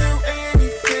 I'll do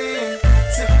anything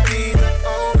to be the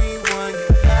only one you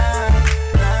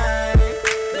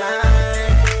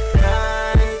like,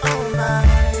 oh my.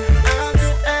 I'll do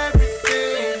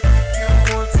everything you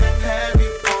want to have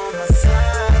you on my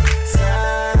side.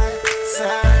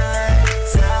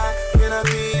 Can I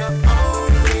be your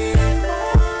only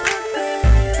one,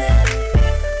 baby?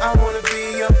 I wanna be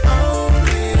your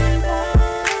only one,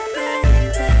 baby.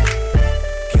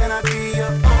 Can I be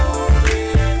your only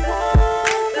one,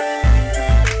 baby?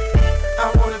 I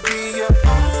wanna be your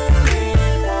only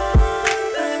one,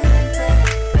 baby.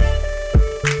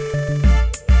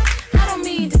 I don't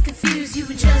mean to confuse you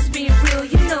with just being real,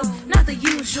 you know, not the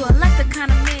usual. I like the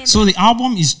kind of man. So the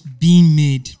album is being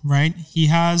made, right? He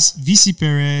has VC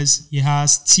Perez, he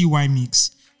has TY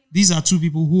Mix. These are two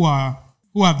people who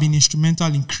have been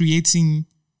instrumental in creating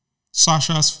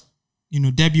Sasha's,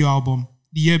 debut album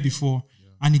the year before,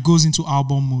 and it goes into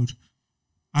album mode.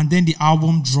 And then the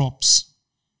album drops.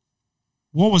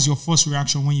 What was your first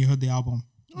reaction when you heard the album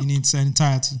in its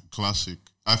entirety? Classic.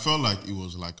 I felt like it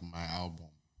was like my album.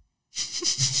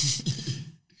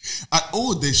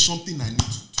 There's something I need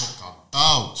to talk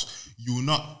about.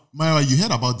 Myra, you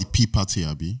heard about the P party,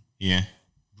 Abi? Yeah.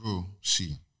 Bro,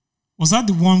 see. Was that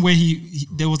the one where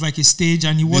there was like a stage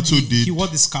and he wore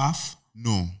the scarf?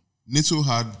 No. Naeto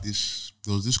had this,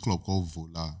 there was this club called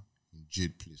Vola in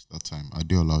Jade Place that time,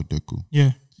 Adeola Deco.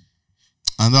 Yeah.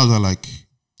 And that was like,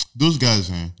 those guys,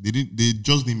 they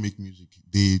just didn't make music.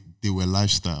 They were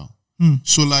lifestyle.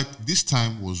 So like this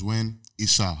time was when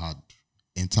Issa had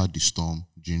entered the storm,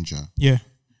 Ginger. Yeah.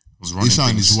 Issa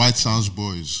and his White Sounds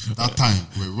boys that time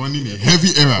were running a heavy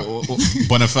era.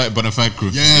 Bonafide crew.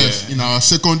 Yes, in our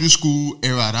secondary school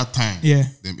era at that time. Yeah.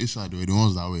 Them Issa, they were the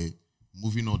ones that were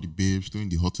moving all the babes, doing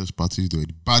the hottest parties. They were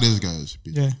the baddest guys.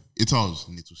 Yeah. It was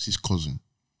Neto's cousin.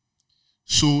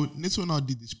 So Naeto now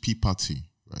did this P party,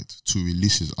 right, to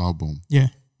release his album. Yeah.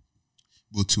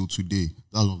 But till today,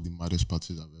 that's one of the maddest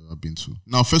parties I've ever been to.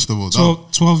 Now, first of all,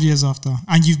 12 years after.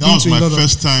 And you've that been was to a my lot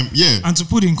first time. Yeah. And to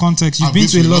put in context, you've I've been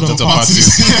to a lot of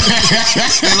parties.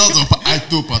 A lot of I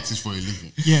throw parties for a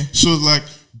living. Yeah. So like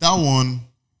that one,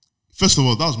 first of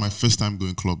all, that was my first time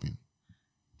going clubbing.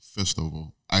 First of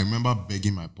all, I remember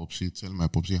begging my popsy, telling my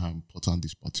popsy how important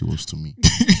this party was to me.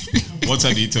 What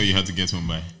time did he tell you how to get home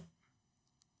by?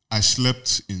 I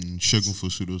slept in Shegun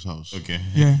Fosudo's house. Okay.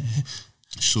 Yeah.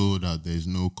 So that there's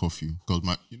no curfew. Because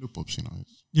popsy now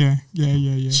is. Yeah.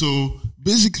 So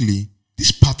basically,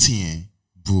 this party,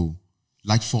 bro,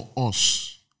 like for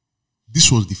us,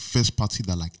 this was the first party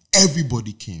that like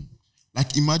everybody came.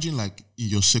 Like imagine like in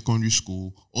your secondary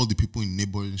school, all the people in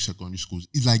neighboring secondary schools,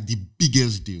 it's like the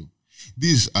biggest deal.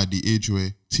 These are the age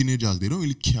where teenagers, they don't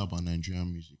really care about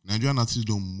Nigerian music. Nigerian artists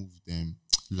don't move them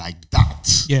like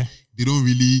that. Yeah. They don't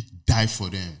really die for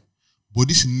them. But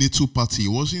this Naeto party, it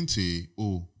wasn't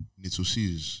Naeto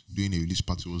C is doing a release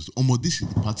party. It was, this is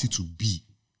the party to be.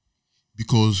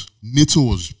 Because Naeto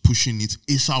was pushing it,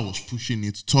 Issa was pushing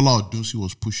it, Tola Odunsi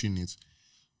was pushing it.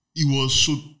 It was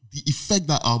so, the effect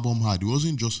that album had, it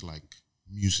wasn't just like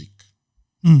music.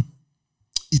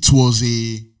 It was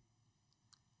the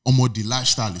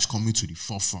lifestyle is coming to the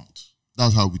forefront.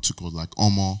 That's how we took it. Like,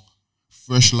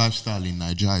 fresh lifestyle in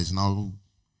Nigeria is now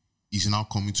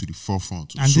coming to the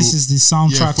forefront. And so, this is the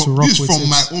soundtrack to rock with. This from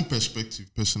my own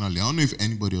perspective, personally. I don't know if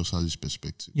anybody else has this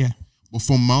perspective. Yeah. But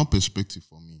from my own perspective,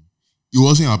 for me, it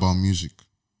wasn't about music.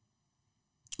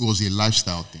 It was a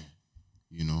lifestyle thing,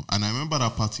 And I remember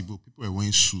that party, bro. People were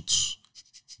wearing suits.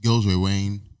 Girls were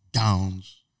wearing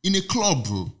gowns. In a club,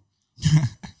 bro.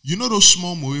 Those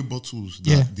small Moe bottles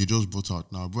that they just brought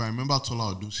out now, bro. I remember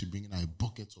Tola Odunsi bringing out a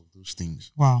bucket of those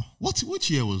things. Wow. Which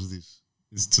year was this?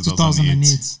 It's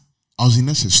 2008. I was in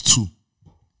SS2.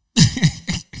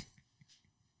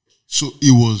 So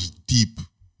it was deep.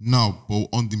 Now, but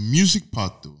on the music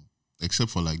part though,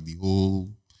 except for like the whole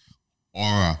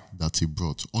aura that he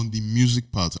brought, on the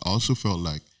music part, I also felt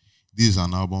like this is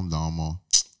an album that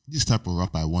this type of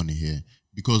rap I want to hear.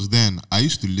 Because then I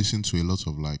used to listen to a lot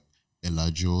of like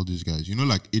Elijah, all these guys.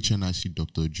 Like HNIC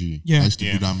Dr. G. Yeah. I used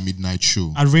to do that midnight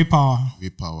show. At Ray Power. Ray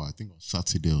Power, I think on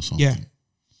Saturday or something. Yeah.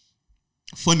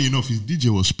 Funny enough, his DJ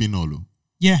was Spinolo.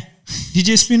 Yeah.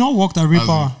 DJ Spinolo worked at Ray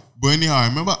Power. But anyhow, I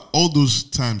remember all those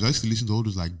times, I used to listen to all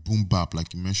those like boom bap,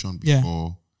 like you mentioned before.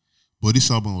 Yeah. But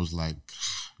this album was like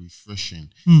refreshing.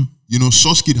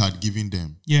 Sauce Kid had given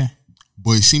them. Yeah.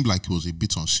 But it seemed like it was a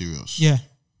bit unserious. Yeah.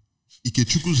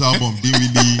 Ikechukwu's album didn't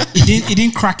really... It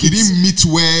didn't crack it. It didn't meet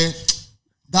where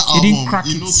That He didn't album, crack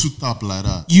you it. know, to tap like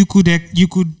that. You could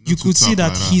to see tap that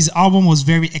like that. his album was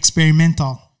very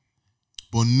experimental.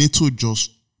 But Naeto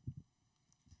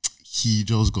he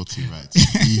just got it right.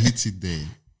 He hit it there.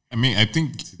 I mean, I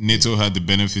think Naeto had the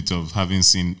benefit of having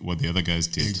seen what the other guys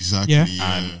did. Exactly. Yeah.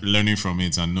 And learning from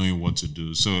it and knowing what to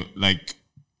do. So, like,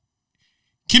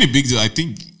 Kenny Big Deal, I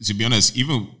think, to be honest,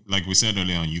 even like we said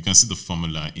earlier on, you can see the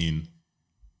formula in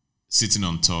sitting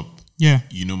on top, Yeah.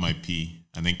 you know my P,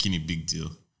 and then Kenny Big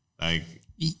Deal. Like,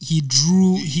 He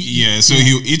drew.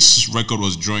 each record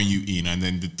was drawing you in, and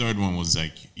then the third one was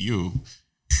like,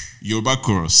 Yoruba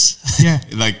chorus. Yeah.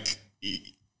 Like,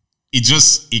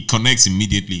 it connects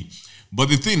immediately. But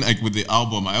the thing, like with the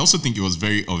album, I also think it was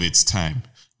very of its time.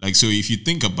 Like, so if you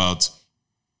think about,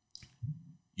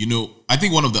 I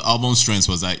think one of the album's strengths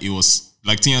was that it was,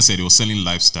 like Tia said, it was selling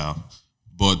lifestyle,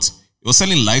 but it was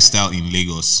selling lifestyle in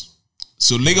Lagos.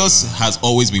 So Lagos has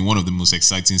always been one of the most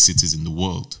exciting cities in the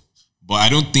world. But I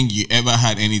don't think you ever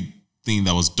had anything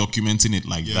that was documenting it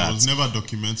like that. It was never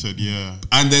documented, yeah.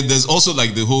 And then there's also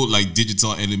like the whole like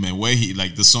digital element where he,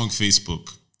 like the song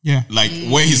Facebook. Yeah. Like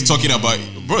where he's talking about,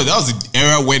 bro, that was the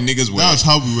era when niggas were. That's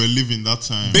how we were living that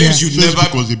time. Babes, you Facebook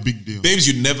never was a big deal. Babes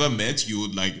you never met, you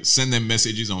would like send them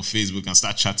messages on Facebook and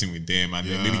start chatting with them, and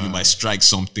then maybe you might strike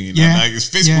something. Yeah. And like it's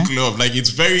Facebook love. Like it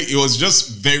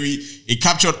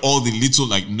captured all the little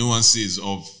like nuances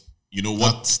of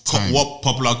what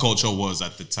popular culture was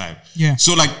at the time. Yeah.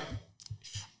 So like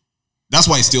that's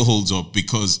why it still holds up,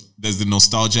 because there's the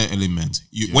nostalgia element.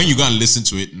 When you go and listen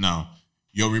to it now,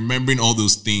 you're remembering all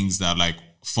those things that like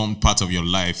formed part of your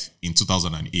life in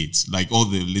 2008, like all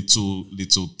the little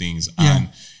things, and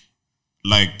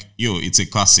like it's a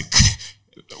classic.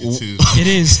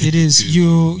 It is.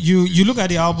 You look at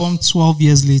the album 12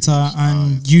 years later,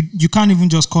 and you can't even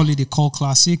just call it a cult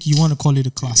classic. You want to call it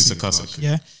a classic. It's a classic.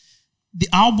 Yeah. The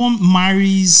album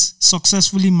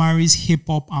successfully marries hip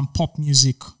hop and pop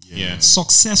music. Yeah.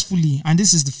 Successfully, and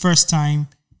this is the first time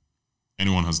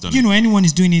Anyone has done it. anyone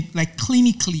is doing it like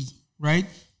clinically, right?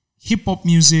 Hip hop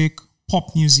music,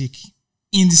 pop music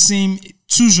in the same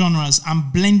two genres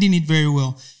and blending it very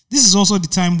well. This is also the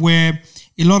time where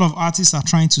a lot of artists are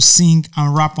trying to sing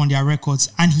and rap on their records,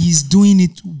 and he's doing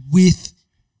it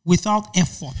without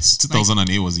effort.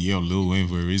 2008 was the year of Lil Wayne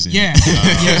for a reason. Yeah.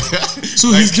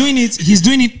 So he's doing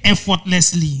it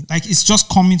effortlessly. Like it's just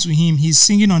coming to him. He's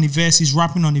singing on the verse, he's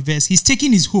rapping on the verse, he's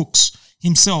taking his hooks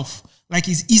himself. Like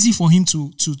it's easy for him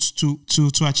to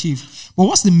achieve. But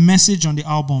what's the message on the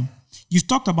album? You've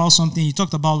talked about something, you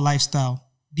talked about lifestyle.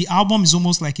 The album is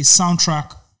almost like a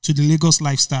soundtrack to the Lagos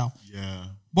lifestyle. Yeah.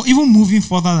 But even moving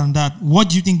further than that, what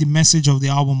do you think the message of the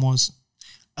album was?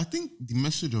 I think the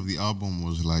message of the album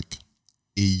was like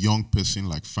a young person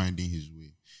like finding his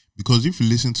way. Because if you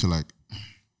listen to like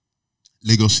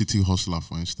Lagos City Hustler,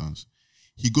 for instance,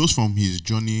 he goes from his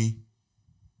journey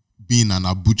being an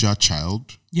Abuja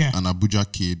child, an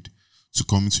Abuja kid, to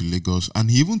coming to Lagos.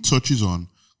 And he even touches on,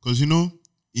 because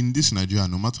in this Nigeria,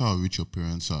 no matter how rich your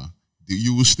parents are,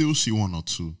 you will still see one or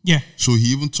two. Yeah. So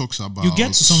he even talks about... You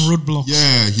get to some roadblocks.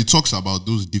 Yeah, he talks about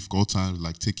those difficult times,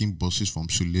 like taking buses from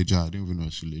Suleja. I don't even know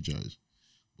where Suleja is.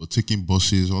 But taking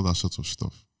buses, all that sort of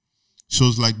stuff. So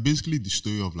it's like basically the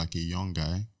story of like a young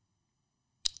guy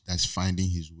that's finding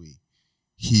his way.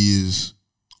 He is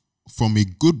from a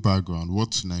good background,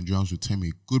 what Nigerians would term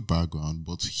a good background,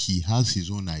 but he has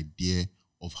his own idea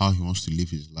of how he wants to live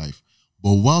his life.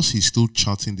 But whilst he's still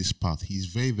charting this path, he's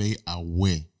very, very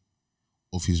aware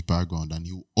of his background, and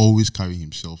he will always carry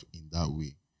himself in that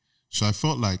way. So I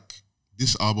felt like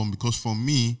this album, because for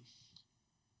me,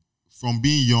 from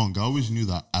being young, I always knew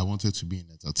that I wanted to be in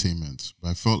entertainment. But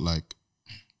I felt like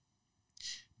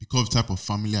because of the type of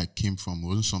family I came from, it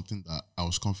wasn't something that I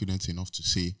was confident enough to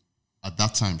say at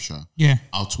that time,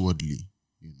 outwardly,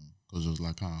 because it was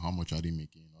like, how much are they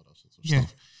making and all that sort of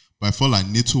stuff. But I felt like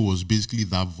Naeto was basically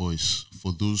that voice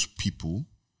for those people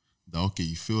that, okay,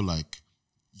 you feel like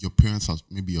your parents,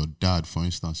 maybe your dad, for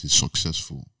instance, is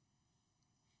successful,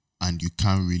 and you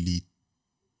can't really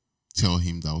tell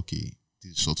him that, okay,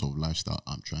 this sort of lifestyle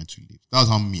I'm trying to live. That's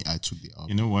how I took the album.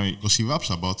 You know why? Because he raps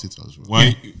about it as well.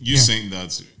 Why you saying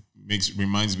that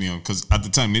reminds me of, because at the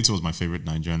time Naeto was my favorite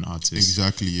Nigerian artist.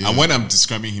 Exactly, yeah. And when I'm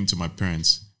describing him to my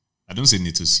parents, I don't say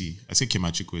Naeto C. I say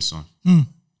Kemachikwe-son.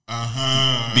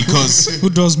 Because who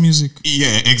does music?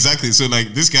 Yeah, exactly. So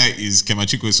like this guy is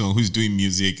Kemachikwe-son who's doing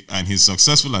music and he's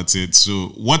successful at it.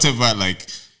 So whatever like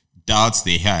doubts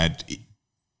they had,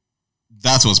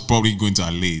 that was probably going to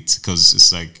allay it, because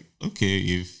it's like, okay,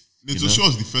 if Naeto C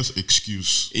was the first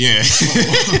excuse. Yeah.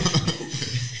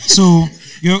 So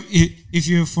if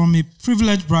you're from a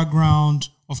privileged background,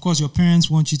 Of course, your parents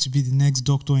want you to be the next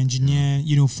doctor, engineer,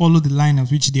 follow the line at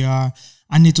which they are.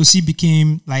 And Naeto C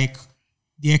became like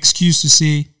the excuse to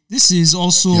say, this is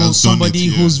also somebody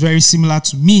who's very similar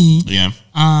to me. Yeah.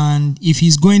 And if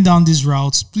he's going down this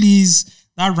route, please,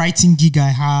 that writing gig I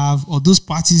have or those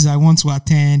parties I want to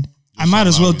attend, I might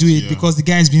as well do it because the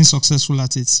guy is being successful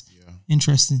at it. Yeah.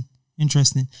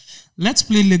 Interesting. Let's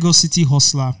play Lagos City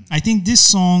Hustler. I think this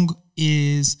song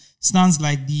stands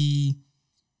like the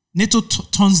Naeto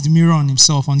turns the mirror on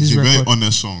himself on this record. It's a very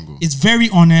honest song. Though. It's very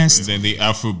honest. And then the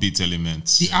Afrobeat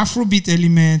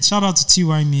elements. Shout out to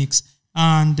TY Mix.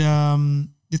 And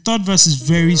the third verse is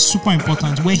very super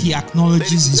important where he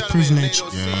acknowledges his privilege.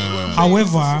 Yeah.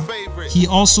 However, he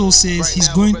also says he's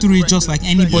going through it just like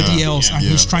anybody else and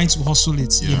he's trying to hustle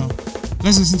it.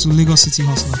 Let's listen to Lagos City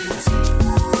Hustler.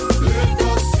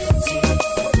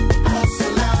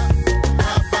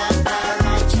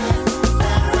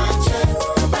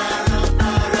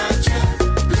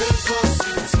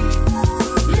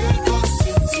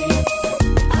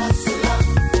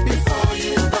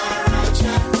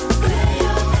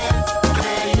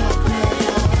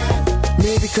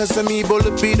 Cause I'm Igbo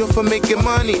libido for making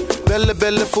money.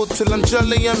 Bella food till I'm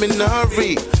jolly, I'm in a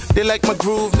hurry. They like my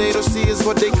groove, Naeto C is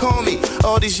what they call me.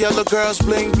 All these yellow girls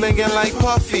blinging like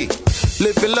Puffy.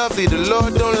 Living lovely, the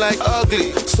Lord don't like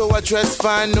ugly. So I dress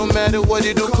fine no matter what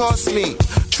it do cost me.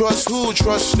 Trust who?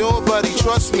 Trust nobody,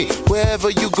 trust me.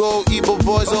 Wherever you go, Igbo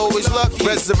boys always lucky.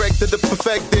 Resurrected the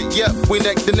perfected, yep, we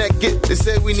neck to neck it. They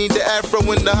say we need the afro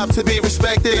and the hop to be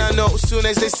respected. I know as soon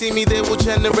as they see me, they will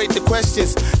generate the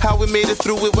questions. How we made it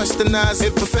through with westernized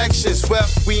imperfections. Well,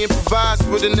 we improvised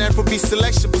with an Afrobeat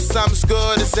selection, but I'm as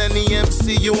good as any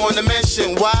MC you wanna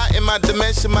mention. Why? In my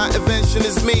dimension, my invention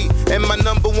is me. And my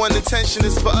number one intention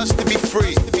is for us to be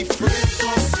free.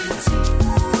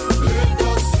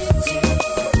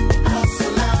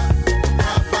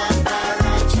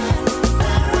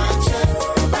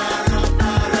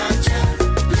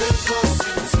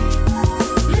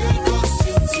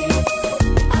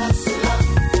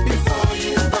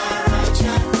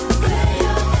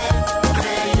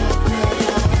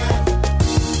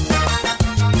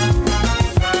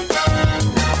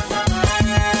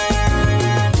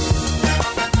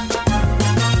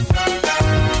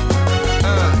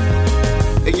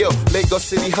 Lagos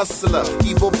City hustler,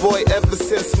 Igbo boy ever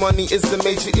since money is a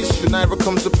major issue. Naira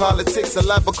comes to politics, a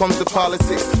lot becomes to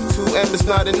politics. 2M is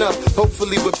not enough,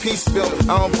 hopefully with peace built,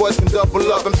 our boys can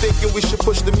double up. I'm thinking we should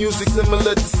push the music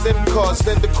similar to SIM cards.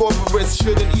 Then the corporates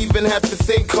shouldn't even have to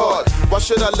think hard. Why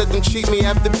should I let them cheat me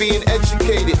after being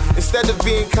educated? Instead of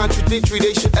being contradictory,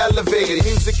 they should elevate it.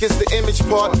 Music is the image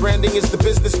part, branding is the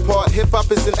business part.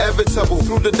 Hip-hop is inevitable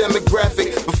through the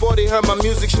demographic. Before they heard my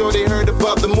music, sure they heard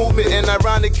about the movement. And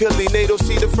ironically, Naeto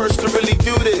C the first to really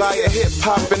do this. Via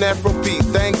hip-hop and Afrobeat,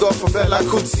 thank God for Fela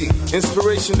Kuti.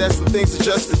 Inspiration, that's some things are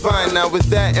just divine. Now with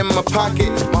that in my pocket,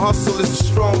 my hustle is a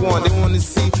strong one. They want to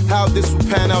see how this will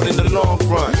pan out in the long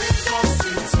run.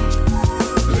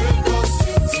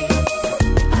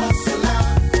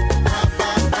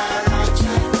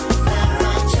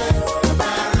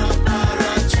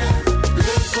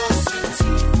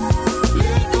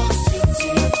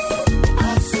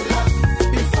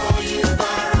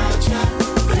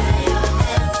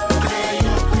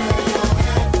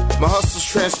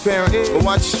 Transparent, but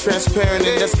watch is transparent,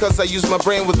 and that's cause I use my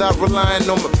brain without relying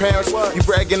on my parents. You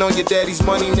bragging on your daddy's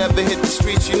money, never hit the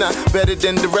streets. You're not better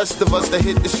than the rest of us that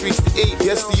hit the streets to eat.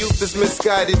 Yes, the youth is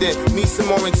misguided and need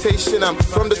some orientation. I'm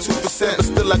from the 2%, but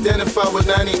still identify with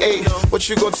 98. What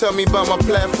you gonna tell me about my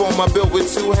platform? I built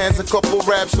with two hands, a couple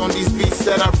raps on these beats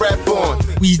that I rap on.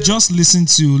 We just listened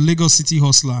to Lagos City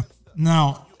Hustler.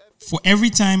 Now, for every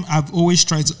time I've always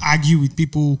tried to argue with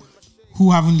people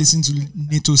who haven't listened to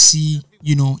Naeto C,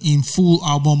 in full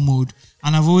album mode.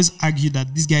 And I've always argued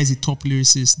that this guy is a top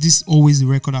lyricist. This is always the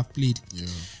record I've played. Yeah.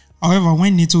 However,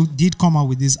 when Naeto did come out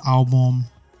with this album,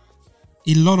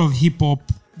 a lot of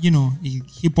hip-hop,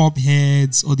 hip-hop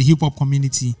heads or the hip-hop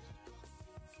community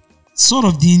sort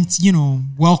of didn't,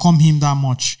 welcome him that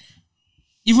much.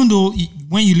 Even though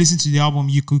when you listen to the album,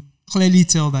 you could clearly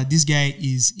tell that this guy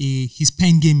his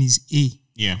pen game is A.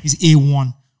 Yeah. He's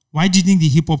A1. Why do you think the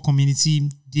hip-hop community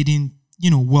didn't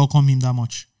welcome him that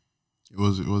much? It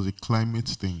was a climate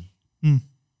thing.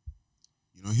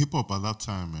 Hip hop at that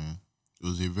time, man, it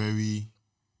was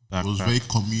very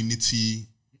community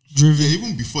driven. Yeah,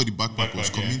 even before the backpack was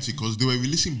community, because they were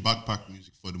releasing backpack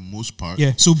music for the most part.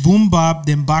 Yeah, so boom bap,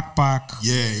 then backpack.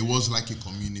 Yeah, it was like a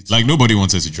community. Like nobody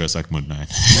wanted to dress like Mud 9.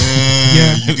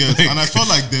 Yeah. You get, and I felt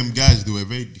like them guys, they were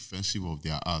very defensive of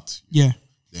their art. Yeah.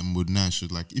 Them Mud 9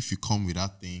 should, like, if you come with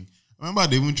that thing. I remember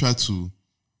they even tried to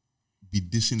be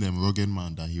dissing them rugged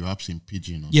man that he raps in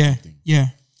pidgin or Yeah, something. yeah,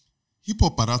 Hip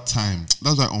hop at that time,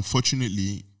 that's why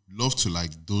unfortunately love to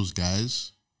like those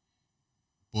guys,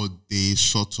 but they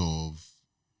sort of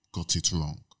got it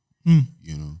wrong.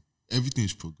 You know, everything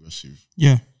is progressive.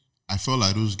 yeah. I felt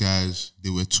like those guys, they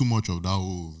were too much of that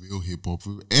whole real hip hop.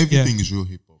 Everything is real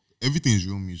hip hop. Everything is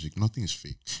real music. Nothing is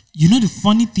fake. You know the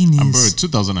funny thing And bro, is,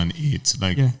 2008,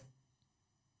 like, yeah,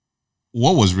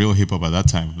 what was real hip hop at that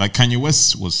time? Like, Kanye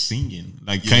West was singing.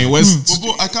 Like, Kanye West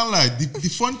But I can't lie. The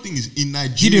fun thing is in did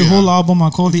Nigeria, a whole album I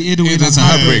called the 808 That's a and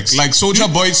heartbreak. Heartbreaks. Like Soldier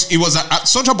Boys, it was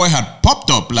Soldier Boy had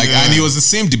popped up, like, Yeah. and it was the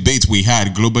same debate we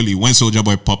had globally when Soldier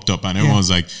Boy popped up, and everyone Yeah. was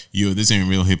like, "Yo, this ain't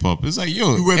real hip hop." It's like,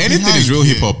 yo, We were anything behind is real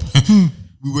here. hip hop.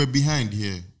 we were behind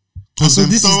here. And Because so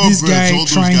this is this guy all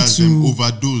those trying guys, them to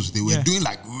overdose. They were Yeah. doing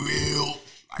like real.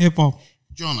 hip hop.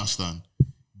 Do you understand?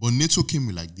 But Naeto came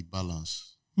with like the balance.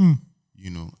 You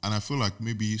know, and I feel like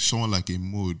maybe someone like a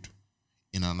Mode,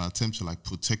 in an attempt to like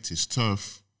protect his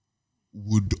turf,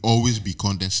 would always be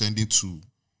condescending to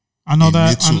Another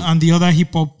Naeto. and the other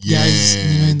hip hop guys, you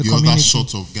know, in the other community.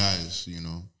 sort of guys, you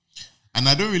know. And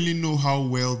I don't really know how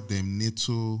well them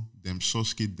Naeto, them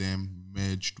Soski, them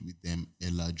merged with them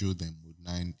Elajo, them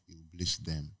Mode9, Bliss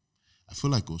them. I feel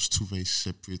like it was two very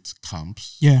separate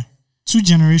camps. Yeah, 2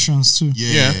 generations too.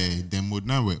 Yeah. Them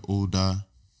Mode9 were older.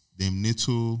 Them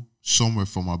Naeto, some were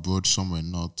from abroad, some were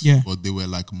not. Yeah. But they were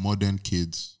like modern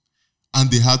kids. And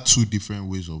they had 2 different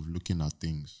ways of looking at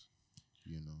things,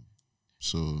 you know.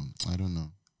 So, I don't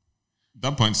know.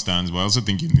 That point stands, but I also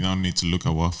think you now need to look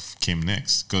at what came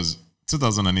next, because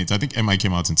 2008, I think MI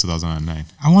came out in 2009.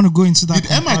 I want to go into that. Did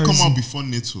MI come comparison. out before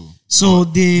Naeto? So Or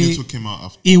they, Naeto came out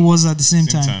after. it was at the same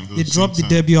Same time. time. It was They the dropped same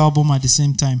the time. debut album at the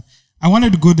same time. I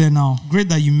wanted to go there now. Great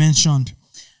that you mentioned.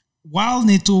 While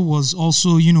Naeto was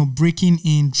also, you know, breaking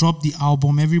in, dropped the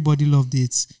album, everybody loved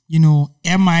it. You know,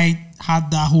 MI had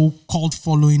that whole cult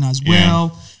following as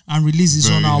well and released his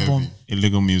own Very album. heavy.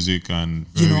 Illegal music and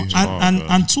You know, very-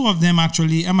 and 2 of them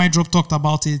actually, MI talked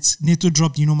about it. Naeto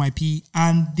dropped, you know, my P,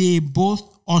 and they both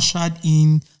ushered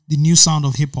in the new sound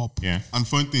of hip hop. yeah. And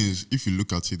fun thing is, if you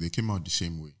look at it, they came out the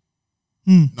same way.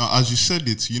 Hmm. Now, as you said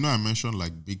it, you know, I mentioned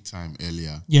like Big Time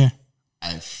earlier. Yeah,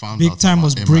 I found Big out Time about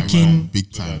was MI breaking- when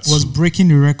Big Time was breaking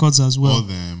the records as all well.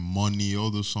 the Money,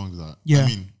 all those songs that Yeah. I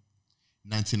mean,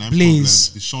 99 Blaze. Problems,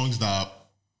 the songs that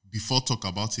before Talk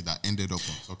About It that ended up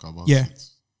on Talk About Yeah. It.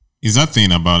 Is that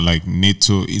thing about like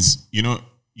Naeto is, you know,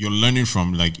 you're learning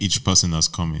from like each person that's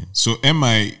coming. So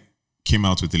MI came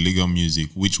out with illegal music,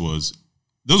 which was,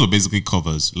 those were basically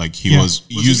covers. Like he Yeah. was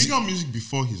Was using, illegal music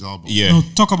before his album? yeah. No,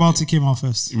 Talk About It came out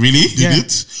first. Really? Did Yeah.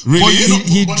 it? Really? But, you know,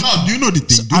 He- but now, do you know the thing?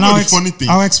 Do you and know I'll the ex- funny thing?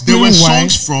 I'll There explain were why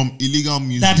songs from illegal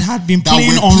music That had been that playing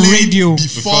were on played radio.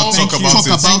 before Talk Talk About It.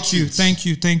 About Thank you, It. thank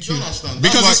you, thank Do you. you understand?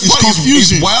 Because That's it's why funny,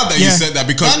 confusing. it's wild that Yeah. you said that,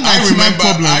 because That I 99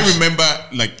 Problems. remember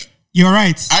like, You're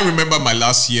right. I remember my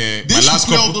last year, They my should last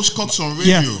play all couple, those cuts on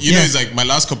Yeah. radio. you know, Yeah. it's like my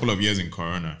last couple of years in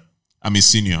Corona. I'm a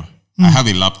senior. I have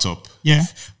a laptop. Yeah.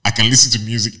 I can listen to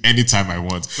music anytime I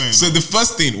want. So enough. the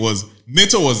first thing was,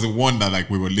 Naeto was the one that like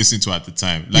we were listening to at the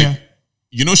time. Like, Yeah.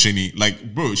 you know, Shani,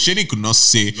 like, bro, Shani could not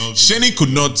say, Love Shani could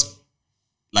not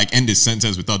like end a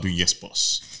sentence without doing yes,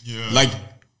 boss. Yeah. Like,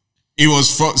 it was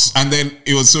first, and then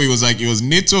it was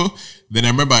Naeto. Then I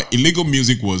remember illegal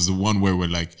music was the one where we're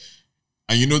like,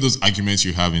 and you know those arguments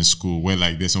you have in school where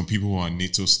like there's some people who are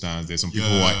Naeto stands, there's some people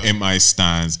who are MI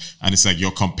stands, and it's like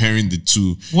you're comparing the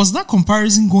two. Was that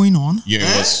comparison going on? Yeah,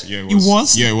 it was. Yeah, It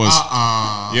was? Yeah, it was.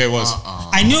 Yeah, it was.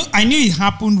 I knew it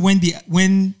happened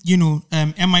when you know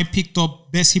MI picked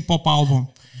up best hip hop album.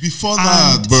 Before And-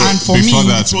 that, Bro, and for before me,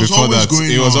 that, it was before always that,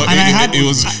 going it was. on. And I had- It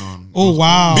was. Oh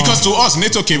wow! Because to us,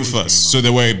 Naeto came first. So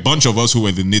there were a bunch of us who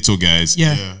were the Naeto guys.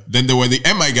 Yeah. Then there were the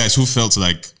MI guys who felt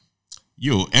like,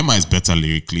 yo, MI is better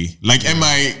lyrically. Like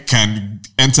MI can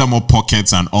enter more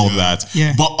pockets and all that.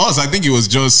 Yeah. But us, I think it was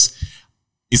just,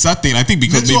 it's that thing. I think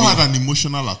because Naeto maybe, had an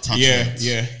emotional attachment.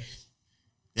 yeah.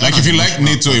 He Like had if you an like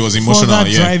emotional Naeto, it was for emotional. that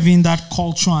Yeah. driving that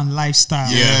culture and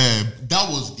lifestyle. Yeah, that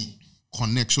was the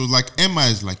connection. Like Emma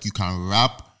is like you can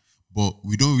rap, but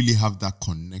we don't really have that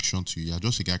connection to you. You're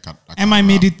just a guy that can MI rap.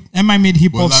 made it. MI made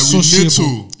hip But hop like with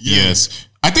sociable. Naeto, yeah. Yes.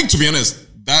 I think to be honest,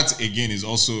 that again is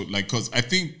also like, because I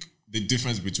think the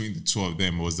difference between the two of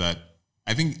them was that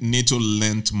I think Naeto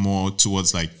leant more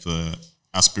towards like the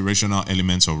aspirational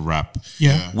elements of rap.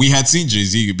 Yeah. We had seen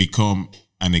Jay-Z become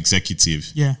an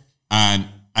executive. Yeah. And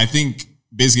I think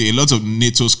basically a lot of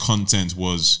Nato's content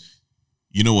was,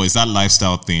 you know what, it's that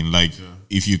lifestyle thing. Like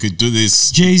if you could do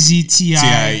this, Jay-Z, T.I.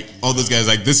 T.I., all those guys,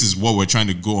 like this is what we're trying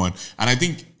to go on. And I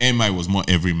think MI was more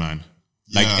everyman.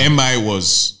 Like Yeah. MI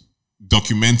was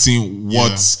documenting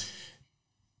what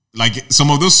like some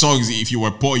of those songs, if you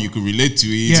were poor, you could relate to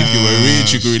it. Yeah. If you were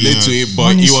rich, you could relate to it. But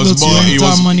Money it was slow more. to It enter,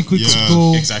 was money quick to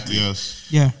go. exactly. Yes.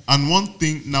 Yeah. And one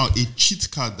thing now, a cheat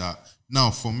card that now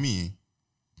for me,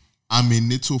 I'm a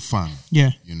Naeto fan.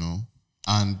 Yeah. You know,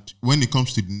 and when it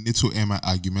comes to the Naeto MI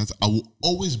argument, I will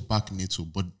always back Naeto,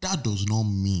 but that does not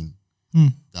mean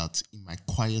that in my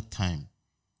quiet time,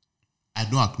 I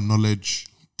don't acknowledge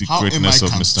The how greatness MI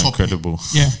of can Mr. top him. Incredible.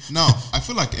 Yeah. Now, I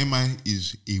feel like MI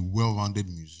is a well-rounded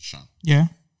musician, Yeah.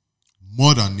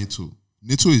 more than Naeto.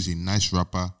 Naeto is a nice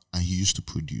rapper, and he used to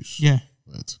produce. Yeah.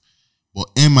 Right. But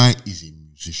MI is a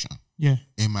musician. Yeah.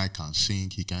 MI can sing,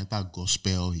 he can enter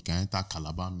gospel, he can enter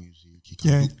Calabar music, he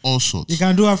can Yeah. do all sorts. You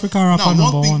can do African rapper Now,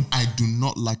 number one thing one. I do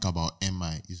not like about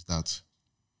MI is that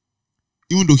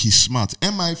even though he's smart,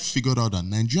 MI figured out that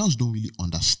Nigerians don't really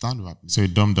understand rap music.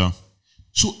 So dumb down.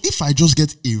 So if I just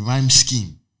get a rhyme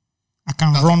scheme, I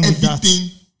can that run with that. everything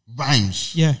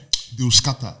rhymes, Yeah. they'll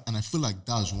scatter. And I feel like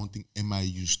that's one thing MI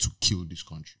used to kill this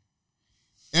country.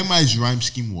 MI's rhyme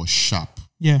scheme was sharp.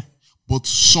 Yeah. But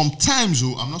sometimes,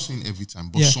 oh, I'm not saying every time,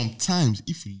 but Yeah. sometimes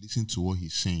if you listen to what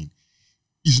he's saying,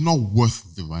 it's not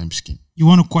worth the rhyme scheme. You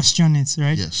want to question it,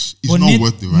 right? Yes, it's But not Nat-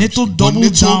 worth the rhyme Naeto scheme. But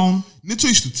doubled down Naeto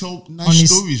used to tell on nice his.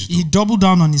 stories, He though. doubled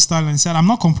down on his style and said, "I'm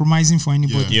not compromising for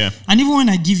anybody." Yeah. And even when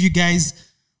I give you guys,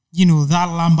 you know, that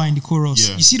lamba in the chorus,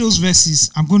 Yeah. you see those verses.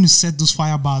 I'm going to set those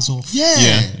fire bars off.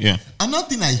 Yeah. Another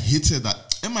thing I hated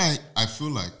that I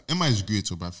feel like MI is great,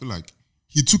 but I feel like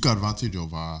he took advantage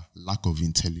of our lack of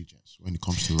intelligence when it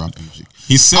comes to rap music.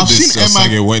 He said I've this seen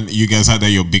MI when you guys had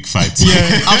your big fight.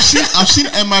 Yeah, I've seen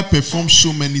MI perform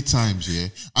so many times, yeah,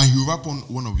 and he rap on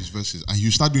one of his verses, and you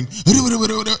start doing,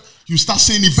 you start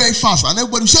saying it very fast, and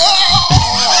everybody say,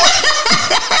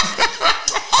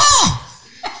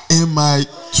 MI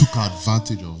took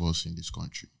advantage of us in this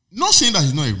country. Not saying that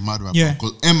he's not a mad rapper, Yeah.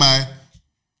 because MI,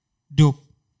 Dope.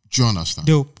 do you understand?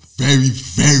 Dope. Very,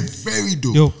 very, very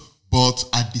dope. Dope. But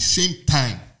at the same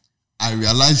time, I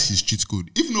realized his cheat code.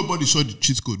 If nobody saw the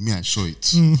cheat code, me, I saw it.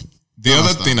 The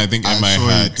other thing I think I MI saw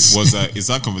had it. was is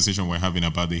that conversation we're having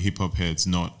about the hip hop heads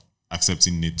not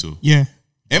accepting Naeto. Yeah.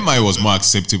 MI was more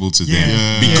acceptable to them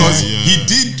Yeah. because Yeah. he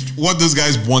did what those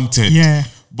guys wanted. Yeah.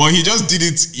 But he just did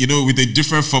it, you know, with a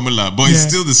different formula. But it's Yeah.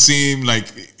 still the same, like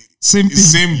Same thing.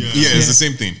 it's the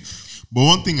same thing. But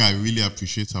one thing I really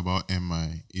appreciate about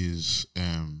MI is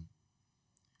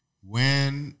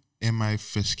when MI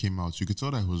first came out, you could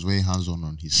tell that he was very hands-on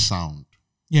on his sound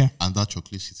Yeah. and that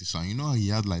Chocolate City sound. You know how he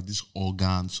had like this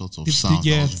organ sort of The- sound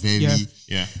yeah, that was very... yeah.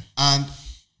 Yeah. And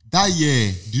that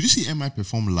year, did you see MI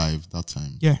perform live that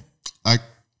time? Yeah. Like,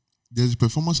 there's a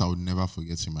performance I would never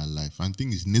forget in my life. And the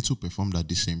thing is, Naeto performed at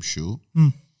the same show.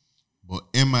 But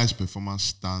MI's performance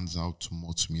stands out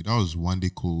more to me. That was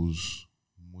Wande Cole's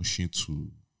motion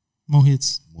to More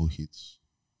hits. more hits.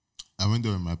 I went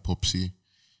there with my popsy. You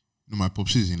know, my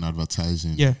popsy is in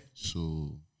advertising. Yeah.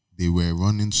 So they were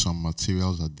running some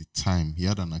materials at the time. He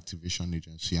had an activation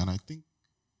agency, and I think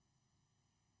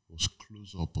it was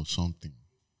Close Up or something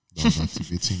that was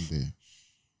activating there.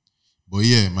 But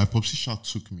yeah, my popsy shot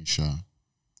took me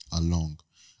along.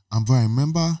 And but I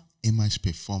remember MI's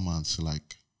performance,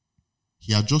 like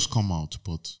he had just come out,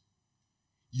 but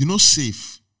you know,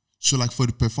 Safe. So like for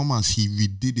the performance, he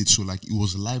redid it. So like it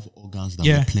was live organs that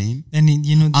Yeah. were playing. And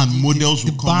you know, And models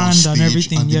the will come on band stage and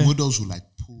everything. and Yeah. the models will like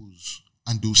pose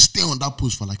and they'll stay on that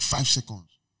pose for like 5 seconds.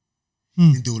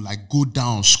 And they'll like go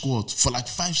down, squat for like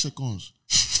 5 seconds.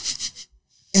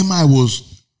 MI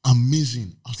was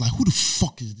amazing. I was like, who the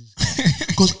fuck is this guy?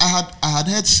 Because I had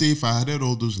heard Safe, I had heard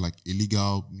all those like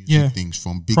illegal music Yeah. things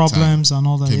from Big Problems Time, and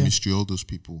all that. Yeah. Chemistry, all those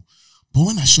people. But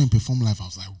when I saw him perform live, I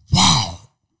was like, wow,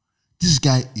 this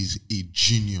guy is a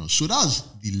genius. So that's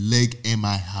the leg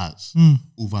MI has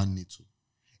over Naeto.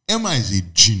 MI is a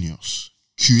genius,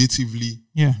 creatively,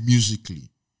 Yeah. musically.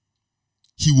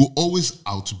 He will always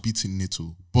outbeat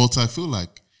Naeto. But I feel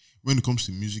like when it comes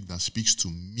to music that speaks to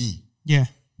me, Yeah.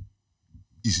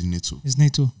 is Naeto. It's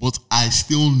Naeto. But I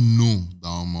still know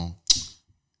that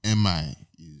MI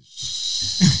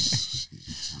is...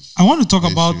 I want to talk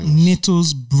Very about serious.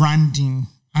 Neto's branding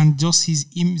and just his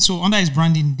so under his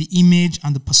branding, the image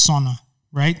and the persona,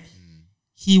 right?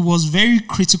 He was very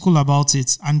critical about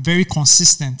it and very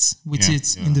consistent with Yeah,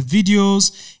 it in the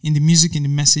videos, in the music, in the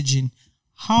messaging.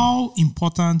 How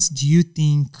important do you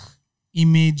think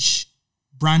image,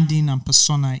 branding, and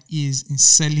persona is in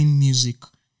selling music?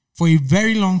 For a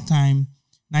very long time,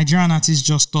 Nigerian artists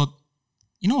just thought,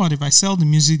 you know what, if I sell the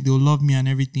music, they'll love me and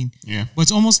everything. Yeah. But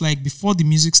it's almost like before the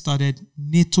music started,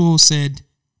 Naeto said,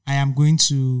 I am going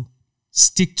to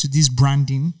stick to this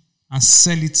branding and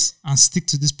sell it and stick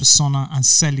to this persona and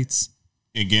sell it.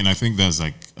 again, I think there's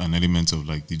like an element of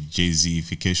like the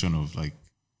Jay-Z-ification of like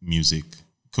music.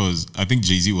 Because I think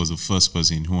Jay-Z was the first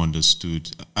person who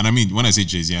understood. And I mean, when I say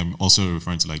Jay-Z, I'm also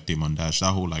referring to like Damon Dash,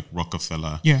 that whole like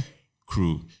Rockefeller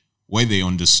crew, where they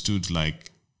understood like,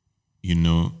 you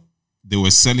know, they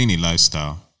were selling a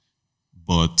lifestyle,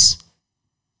 but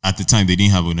at the time they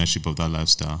didn't have ownership of that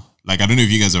lifestyle. Like, I don't know if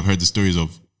you guys have heard the stories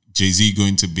of Jay-Z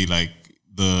going to be like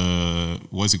the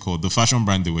fashion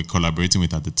brand they were collaborating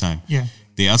with at the time. Yeah.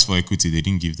 They asked for equity, they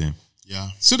didn't give them. Yeah.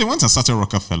 So they went and started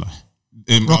Rockefeller.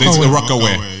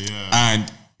 Rockaway. Yeah.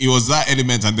 And it was that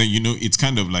element, and then, you know, it's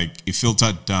kind of like it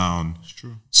filtered down. It's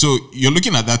true. So you're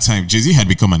looking at that time, Jay-Z had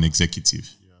become an executive.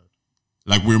 Yeah.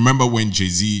 Like, we remember when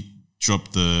Jay-Z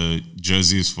dropped the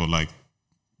jerseys for like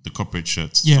the corporate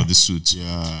shirts for the suits.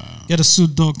 Yeah. Get a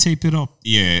suit, dog, tape it up.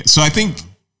 Yeah. So I think,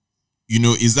 you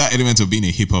know, is that element of being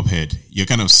a hip hop head. You're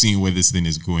kind of seeing where this thing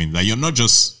is going. Like, you're not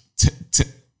just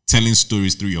telling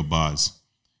stories through your bars.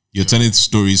 You're telling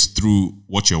stories through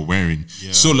what you're wearing.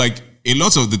 Yeah. So, like, a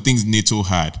lot of the things Naeto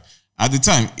had at the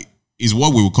time is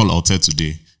what we would call alter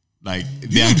today. Like,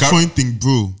 the funny thing,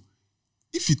 bro,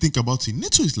 if you think about it,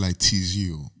 Naeto is like TZ.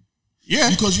 Yeah.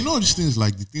 Because you know these things,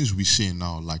 like the things we say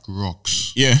now, like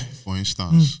rocks. Yeah. For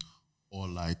instance. Or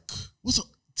like, what's up?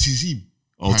 TZ.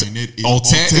 Alter.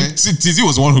 TZ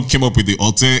was the one who came up with the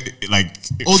alter, like,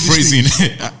 all phrasing.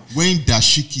 Wearing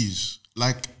dashikis.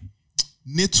 Like,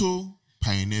 Naeto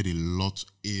pioneered a lot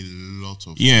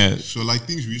of things. So like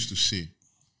things we used to say,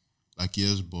 like,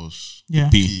 yes, boss. Yeah.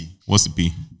 P. What's the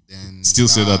P? Then still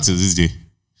say that to this day.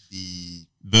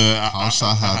 The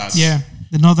Hausa hat. Yeah.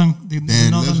 The northern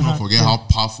let's not hat. forget how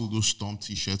powerful those Storm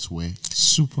t-shirts were.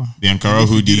 Super. The Ankara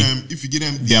hoodie. If you get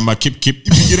them the Amakip. If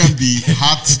you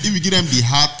get them the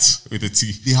hat with the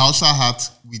T, the Hausa hat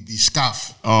with the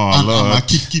scarf. Oh, and Lord.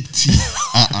 keep tea.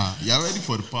 You're ready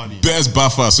for the party. Best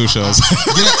buffer socials.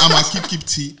 Get them keep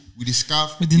tea with the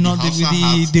scarf, with the Hausa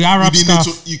hat, the Arab with the scarf.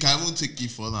 Naeto, you can even take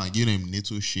it further and give them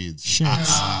Naeto shades.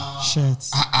 Shirts.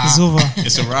 It's over.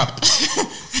 It's a wrap.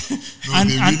 No,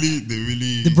 they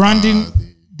really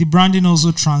the branding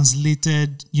also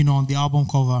translated, you know, on the album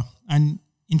cover. And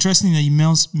interesting that you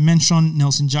mentioned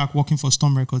Nelson Jack working for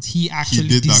Storm Records. He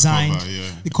actually designed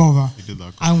the cover. He did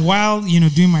that cover. And while, you know,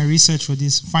 doing my research for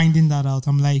this, finding that out,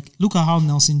 I'm like, look at how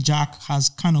Nelson Jack has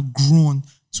kind of grown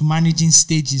to managing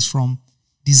stages from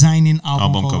designing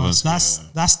album covers. That's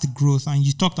the growth. And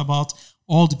you talked about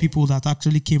all the people that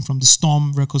actually came from the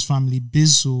Storm Records family,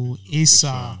 Bizzo,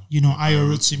 Asa, you know,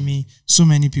 Ayorotimi, so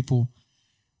many people.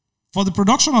 For the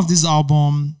production of this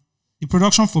album, the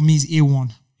production for me is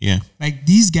A1. Yeah. Like,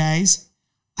 these guys,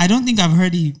 I don't think I've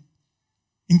heard it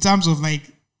in terms of like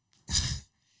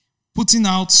putting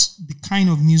out the kind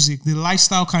of music, the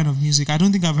lifestyle kind of music. I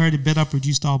don't think I've heard a better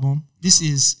produced album. This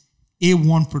is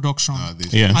A1 production.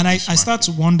 And I start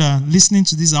to wonder, listening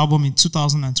to this album in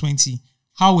 2020,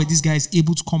 how were these guys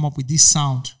able to come up with this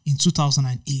sound in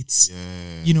 2008?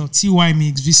 You know, T.Y.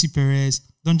 Mix, VC Perez,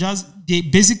 Don Jazzy, they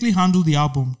basically handled the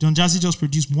album. Don Jazzy just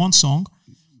produced one song.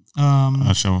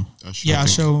 Asho.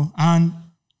 Asho. And,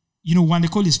 you know, Wande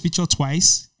Cole is featured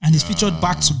twice and is featured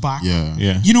back to back.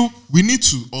 Yeah. You know, we need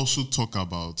to also talk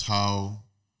about how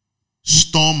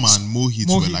Storm and Mohit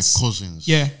were like cousins.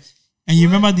 Yeah. And you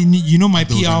remember the You Know My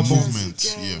P album?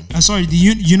 Sorry, the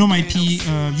You Know My P,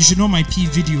 You Should Know My P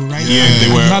video, right? Yeah, they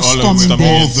were all of them.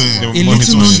 A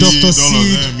little known Dr.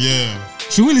 Seed. Yeah.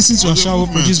 Should we listen to a shower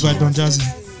produced by Don Jazzy?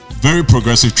 Very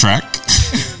progressive track.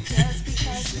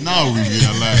 Now we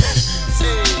realize.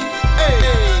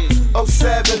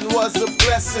 07 was a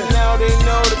blessing. Now they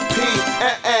know the P.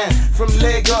 From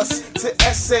Lagos to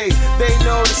SA, they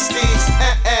know the steez.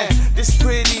 This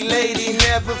pretty lady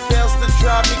never fails to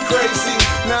drive me crazy.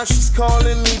 Now she's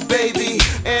calling me baby,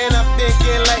 and I'm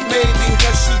thinking like maybe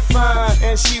cause she fine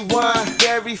and she wine,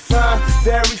 very fine,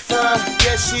 very fine.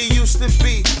 Yeah, she used to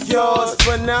be yours,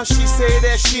 but now she say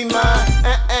that she mine.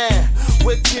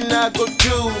 What you not go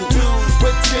do?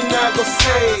 What you not go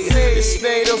say? It's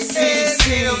Naeto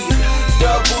CC,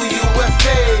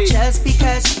 WFA. Just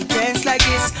because she dance like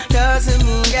this doesn't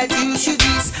mean that you should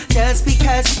tease. Just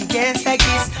because she dance like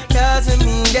this doesn't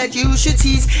mean that you should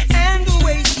tease. And the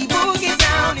way she boogie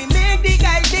down, it make the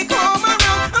guys they come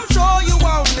around. I'm sure you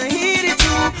wanna hit it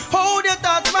too. Hold your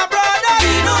thoughts, my brother.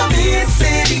 You know me,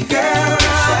 city girl.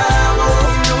 You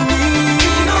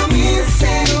know me,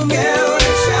 city girl.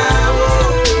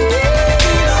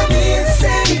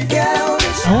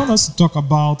 I want us to talk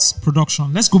about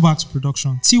production. Let's go back to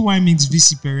production. T.Y. Mix,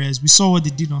 VC Perez. We saw what they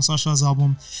did on Sasha's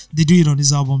album. They do it on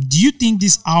this album. Do you think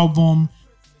this album,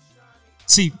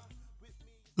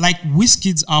 like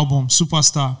Wizkid's album,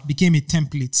 Superstar, became a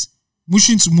template?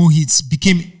 Mushin to More Hits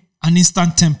became an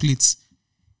instant template.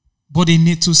 But a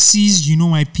Naeto C's You Know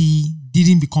My P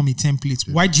didn't become a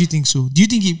template. Why do you think so? Do you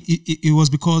think it was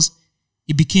because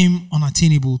it became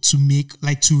unattainable to make,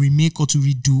 like to remake or to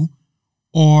redo?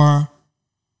 Or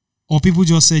people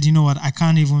just said, you know what, I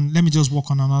can't even, let me just work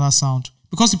on another sound.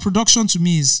 Because the production to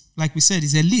me is, like we said,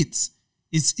 is elite.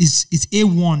 It's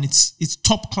A1, it's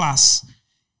top class.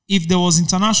 If there was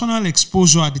international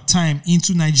exposure at the time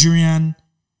into Nigerian,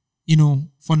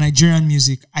 for Nigerian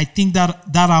music, I think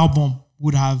that album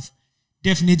would have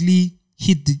definitely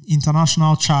hit the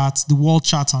international charts, the world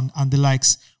charts and the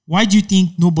likes. Why do you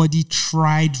think nobody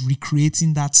tried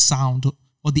recreating that sound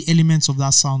or the elements of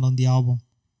that sound on the album?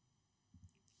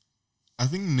 I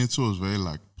think Naeto was very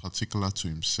particular to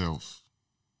himself.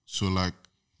 So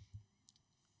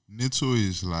Naeto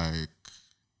is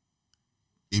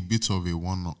a bit of a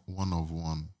one of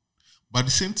one. But at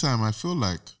the same time, I feel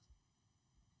like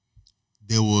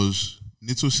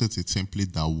Naeto set a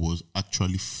template that was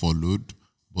actually followed,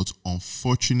 but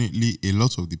unfortunately, a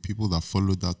lot of the people that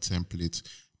followed that template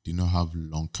did not have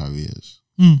long careers.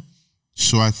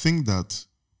 So I think that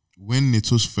when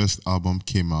Neto's first album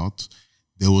came out,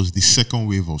 there was the second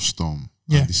wave of Storm.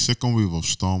 Yeah. And the second wave of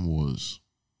Storm was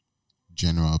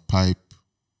General Pipe,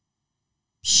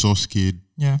 Sauce Kid.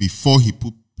 Yeah. Before he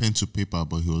put pen to paper,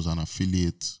 but he was an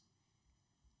affiliate.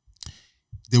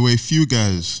 There were a few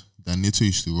guys that Naeto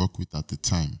used to rock with at the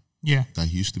time. Yeah. That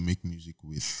he used to make music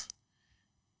with.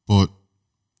 But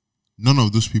none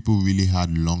of those people really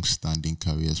had long-standing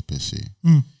careers per se.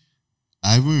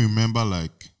 I even remember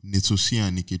Naeto C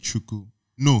and Ikechukwu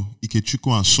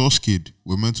and Sauce Kid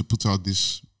were meant to put out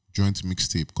this joint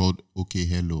mixtape called Okay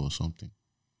Hello or something.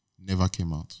 Never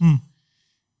came out.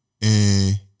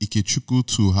 Ikechukwu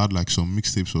too had some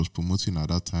mixtapes he was promoting at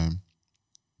that time.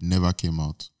 Never came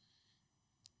out.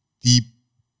 The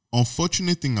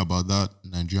unfortunate thing about that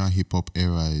Nigerian hip-hop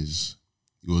era is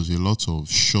it was a lot of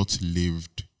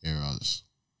short-lived eras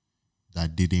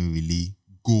that didn't really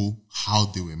go how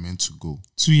they were meant to go.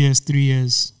 2 years, 3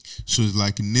 years. So it's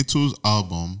like Neto's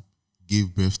album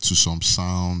gave birth to some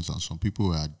sounds and some people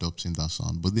were adopting that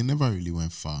sound, but they never really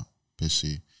went far per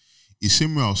se. It's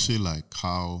same way I'll say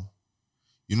how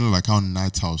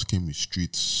Night House came with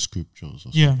Street Scriptures.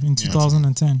 Yeah, in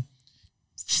 2010.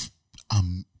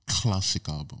 Classic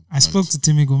album. I spoke to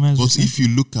Timmy Gomez. But if you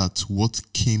look at what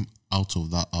came out of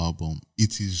that album,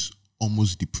 it is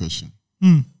almost depressing.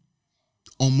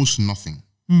 Almost nothing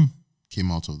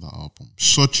came out of that album.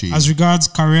 As regards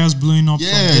careers blowing up.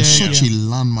 A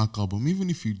landmark album. Even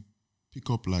if you pick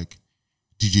up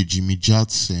DJ Jimmy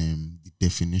Jat's The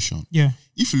Definition. Yeah.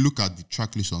 If you look at the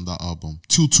track list on that album,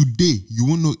 till today, you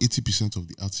won't know 80% of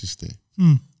the artists there.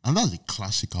 And that's a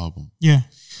classic album. Yeah.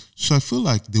 So I feel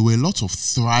like there were a lot of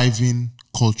thriving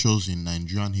cultures in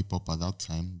Nigerian hip-hop at that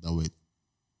time that were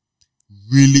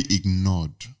really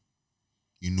ignored.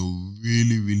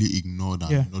 Really, really ignored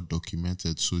and not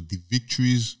documented. So the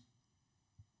victories,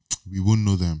 we won't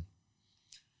know them.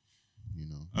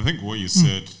 I think what you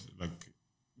said,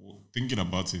 thinking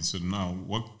about it, so now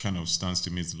what kind of stands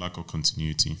to me is lack of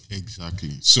continuity.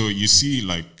 Exactly. So you see,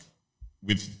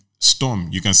 with Storm,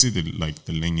 you can see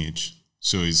the lineage.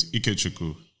 So it's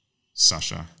Ikechukwu,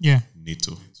 Sasha,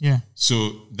 Naeto. Yeah.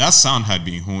 So that sound had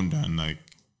been honed and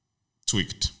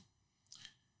tweaked.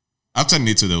 After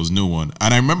Naeto, there was no one.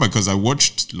 And I remember because I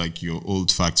watched your old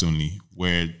Facts Only,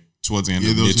 where towards the end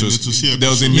of Naeto's, there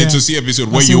was a Naeto C episode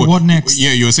where you were, what next?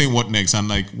 Yeah, you were saying what next. And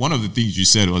one of the things you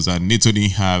said was that Naeto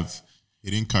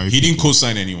he didn't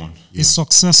co-sign anyone. His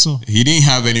successor. He didn't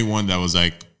have anyone that was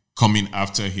coming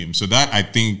after him. So that I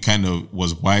think kind of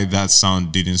was why that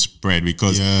sound didn't spread,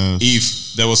 because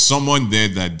if there was someone there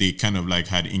that they kind of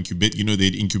had incubated,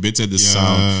 they'd incubated the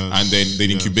sound and then they'd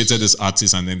incubated this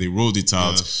artist and then they rolled it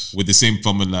out with the same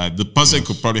formula, the person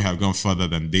could probably have gone further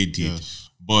than they did.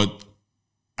 But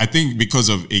I think because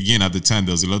of, again, at the time,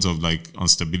 there was a lot of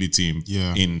instability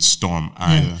in Storm.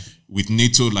 And with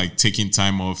Naeto taking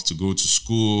time off to go to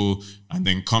school and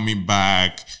then coming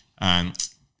back, and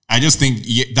I just think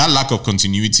that lack of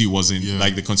continuity wasn't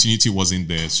the continuity wasn't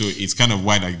there. So it's kind of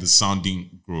why the sound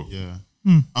didn't grow. Yeah.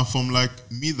 And from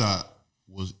me that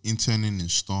was interning in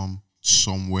Storm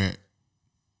somewhere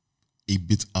a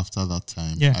bit after that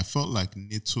time, I felt like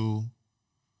Naeto.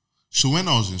 So when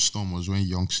I was in Storm was when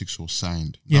Young Six was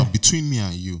signed. Now between me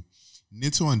and you,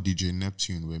 Naeto and DJ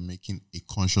Neptune were making a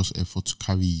conscious effort to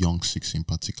carry Young Six in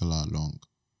particular along.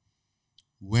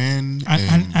 And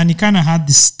he kind of had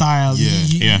the style.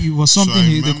 It was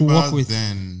something they could work with.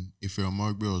 Then if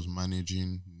Omogbe was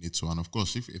managing Naeto, and of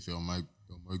course if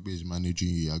Omogbe is managing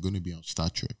you, are going to be on Star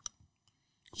Trek.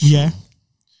 So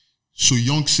So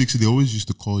Young Six, they always used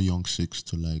to call Young Six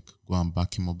to like go and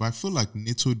back him up. But I feel like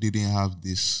Naeto didn't have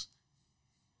this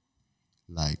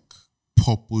like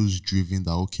purpose driven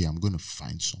that okay, I'm gonna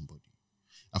find somebody.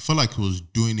 I felt like he was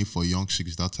doing it for Young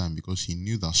Six that time because he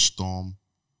knew that Storm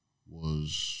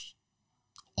was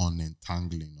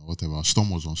unentangling or whatever. Storm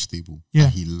was unstable. Yeah.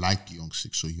 And he liked Young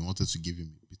Six, so he wanted to give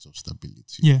him a bit of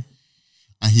stability. Yeah.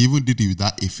 And he even did it with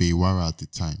that Efe Iwara at the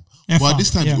time. But at this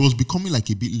time, it was becoming like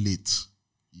a bit late,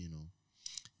 you know.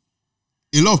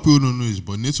 A lot of people don't know this,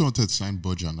 but Naeto wanted to sign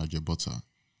Bodja and Ajebota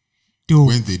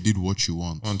when they did What You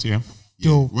Want.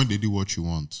 When they did What You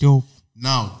Want. Dope.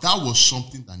 Now, that was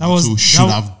something that Naeto should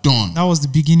have done. That was the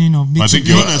beginning of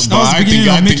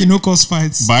making no cost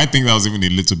fights. But I think that was even a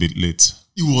little bit late.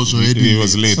 It was already late. It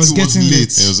was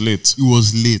late. It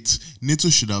was late.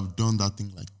 Naeto should have done that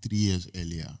thing like 3 years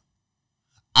earlier.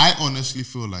 I honestly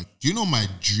feel like, do you know my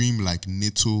dream like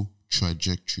Naeto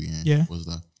trajectory was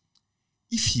that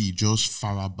if he just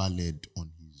farabaled on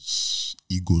his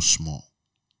ego small,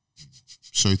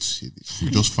 sorry to say this, he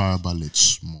just farabaled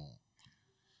small,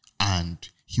 and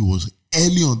he was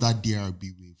early on that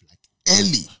DRB wave, like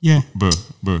early. Yeah. Bro.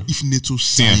 If Naeto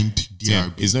signed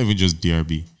DRB. It's not even just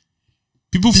DRB.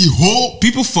 People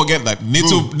forget that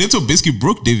Naeto basically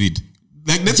broke David.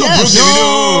 Like Naeto broke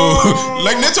Davido.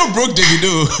 Like Naeto broke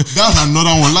Davido. That's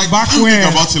another one. Like back think where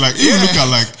about it, like if you look at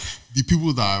like the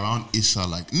people that are around Issa,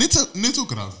 like Naeto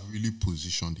could have really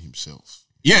positioned himself.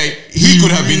 Yeah, he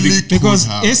could have been because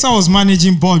Issa was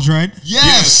managing Bodge, right?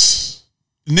 Yes.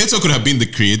 Naeto could have been the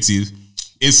creative.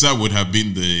 Issa would have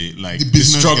been the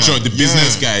structure, the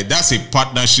business guy. That's a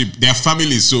partnership. They're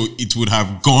families, so it would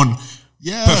have gone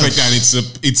perfect. And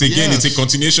it's a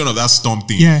continuation of that Storm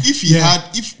thing. Yeah.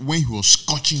 If when he was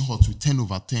scorching hot with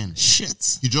 10/10,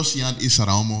 shit, he just had Issa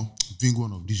Ramo being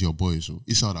one of these your boys. So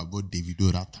Issa would have bought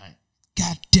Davido that time.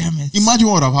 God damn it! Imagine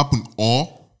what would have happened.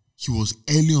 Or he was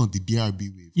early on the DRB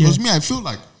wave. Because me, I feel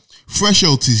like Fresh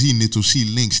LTZ, Naeto C,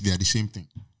 Links, they are the same thing.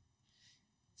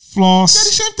 Floss. They're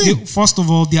the same thing. First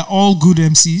of all, they are all good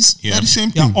MCs. Yeah. They're the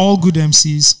same thing. They are all good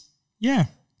MCs. Yeah.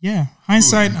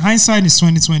 Hindsight is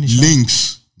 2020.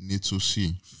 Links, Naeto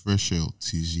C, Fresh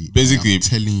LTZ. Basically, I'm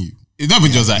telling you. It's not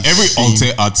even just that. Every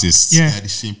alter artist. They're the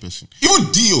same person.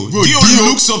 Even Dio. Dio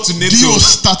looks up to Naeto. Dio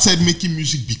started making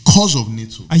music because of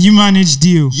Naeto. And you managed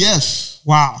Dio? Yes.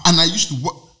 Wow. And I used to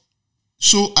work.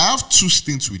 So I have 2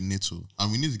 stints with Naeto,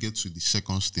 and we need to get to the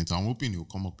second stint. I'm hoping it will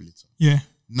come up later. Yeah.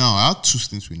 Now, I had 2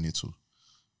 stints with Naeto.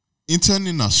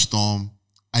 Interning at Storm,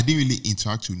 I didn't really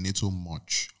interact with Naeto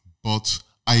much, but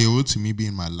Ayo, to me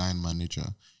being my line manager,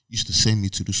 used to send me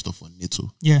to do stuff on Naeto.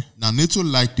 Yeah. Now, Naeto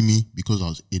liked me because I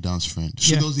was Aidan's friend.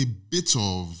 So there was a bit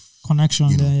of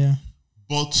connection there, yeah.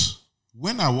 But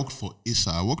when I worked for Issa,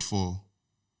 I worked for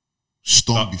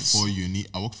Storm before uni.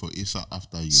 I worked for Issa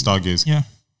after uni. Stargaze. Yeah.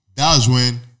 That was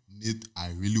when I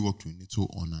really worked with Naeto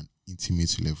on an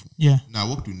intimate level. Yeah. Now, I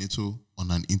worked with Naeto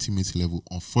on an intimate level,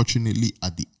 unfortunately,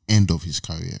 at the end of his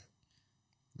career.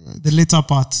 Right? The later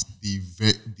part.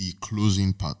 The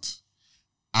closing part.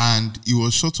 And it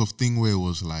was sort of thing where it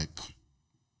was like,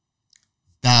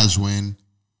 that's when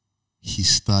he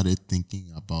started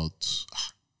thinking about,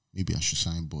 maybe I should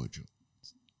sign Bodjo.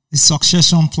 The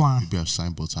succession plan. Maybe I should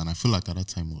sign Bodjo. And I feel like at that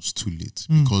time it was too late.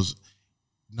 Because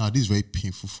now this is very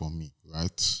painful for me,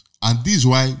 right? And this is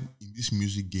why in this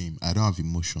music game, I don't have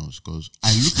emotions, because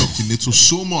I looked up to Naeto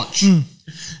so much.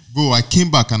 Bro, I came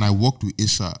back and I worked with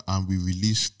Issa and we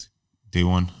released Day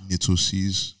One. Naeto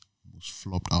C's most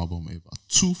flopped album ever.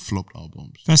 2 flopped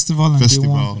albums. Festival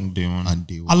and Day One. And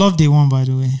Day One. I love Day One, by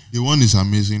the way. Day One is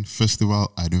amazing.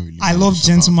 Festival, I don't really know. I love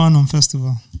Gentleman on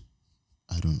Festival.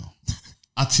 I don't know.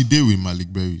 Today with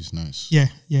Malik Berry is nice. Yeah.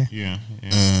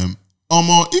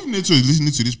 If Naeto is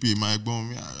listening to this, people might go,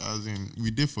 as in,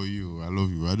 we did for you. I love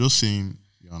you. I'm just saying,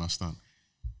 you understand.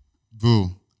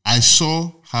 Bro, I saw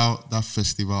how that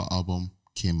festival album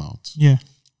came out. Yeah.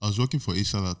 I was working for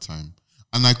Issa that time.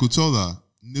 And I could tell that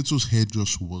Nato's head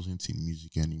just wasn't in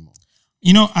music anymore.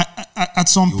 You know, at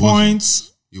some point,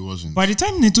 it wasn't. By the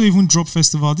time Naeto even dropped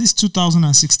Festival, this is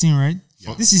 2016, right?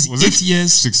 Yeah. This is 8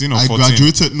 years. 16 or 14? I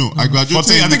graduated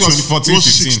 14, I think it was 14, it was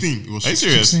 16. 16. It was 16. Are you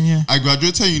serious? 16, yeah. I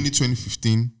graduated uni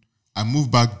 2015. I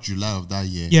moved back July of that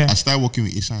year. Yeah. I started working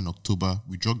with Issa in October.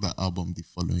 We dropped that album the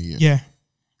following year. Yeah.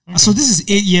 Okay. So this is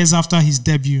 8 years after his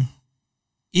debut.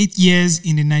 8 years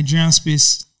in the Nigerian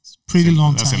space. Pretty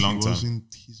long time. That's a long time.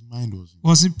 His mind wasn't.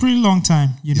 Was a pretty long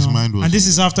time, you know. His mind wasn't. And this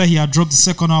is after he had dropped the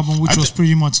second album, which was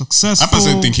pretty much successful. I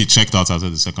personally think he checked out after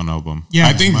the second album. Yeah.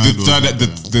 I think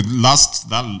the last,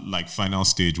 that like final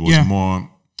stage was more,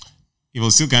 he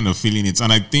was still kind of feeling it.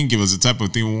 And I think it was the type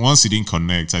of thing, once he didn't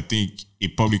connect, I think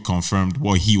it probably confirmed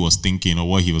what he was thinking or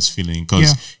what he was feeling.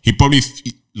 Because he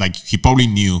probably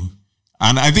knew.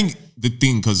 And I think the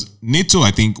thing, because Naeto,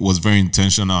 I think, was very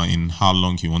intentional in how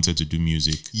long he wanted to do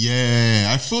music. Yeah,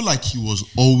 I feel like he was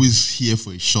always here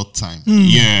for a short time.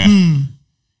 Yeah.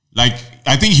 Like,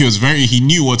 I think he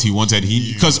knew what he wanted.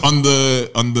 Because on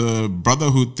the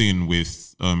Brotherhood thing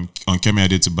with on Kemi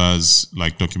Adetiba's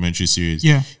like documentary series,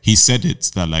 he said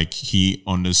it that like he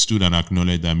understood and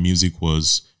acknowledged that music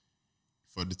was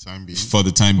for the time being.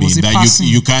 That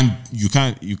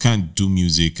you can't do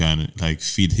music and like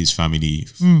feed his family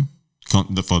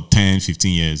for 10,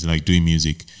 15 years, like doing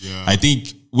music. Yeah. I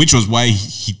think, which was why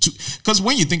he took, because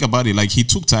when you think about it, like he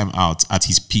took time out at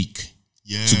his peak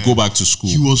to go back to school.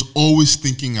 He was always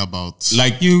thinking about,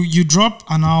 like, you drop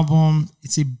an album,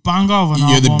 it's a banger of an album.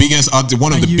 You're the biggest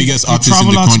one of the biggest artists in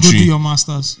the travel out country. to go do your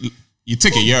masters. You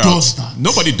take a year does out. that?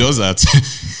 Nobody does that.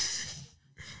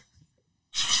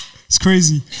 It's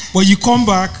crazy. But you come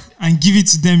back and give it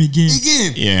to them again.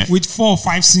 Yeah. With 4 or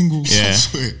 5 singles. Yeah.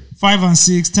 5 and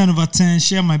 6, 10 over 10,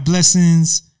 Share My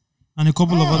Blessings, and a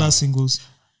couple of other singles.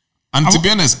 And to be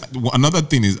honest, another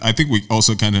thing is, I think we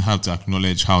also kind of have to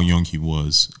acknowledge how young he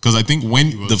was. Because I think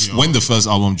when the first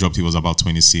album dropped, he was about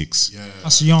 26. Yeah.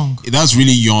 That's young. That's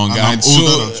really young. And I'm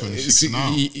older than 26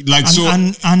 now.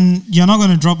 And you're not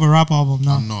going to drop a rap album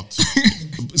now. I'm not.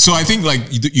 So I think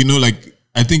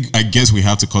I guess we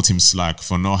have to cut him slack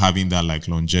for not having that like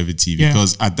longevity,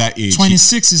 because at that age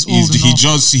 26 is old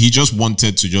enough. He just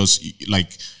wanted to just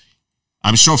like,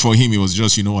 I'm sure for him it was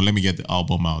just, you know what, let me get the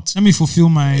album out. Let me fulfill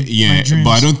my dreams. But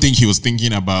I don't think he was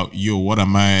thinking about, what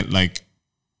am I, like,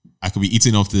 I could be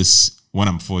eating off this when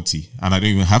I'm 40 and I don't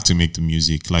even have to make the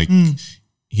music. Like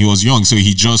he was young, so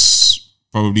he just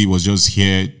probably was just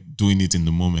here doing it in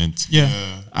the moment. Yeah.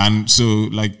 And so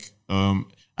like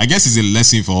I guess it's a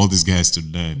lesson for all these guys to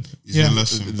learn. It's a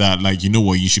lesson. That, like, you know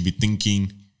what, you should be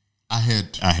thinking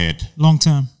ahead. Long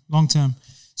term.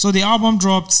 So the album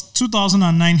dropped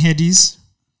 2009 Headies.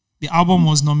 The album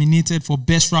was nominated for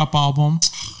Best Rap Album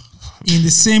in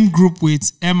the same group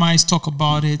with MI's Talk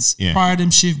About It, Paradigm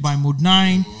Shift by Mood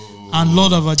 9, and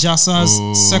Lord of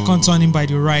Ajasa's Second Turning by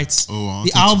The Right.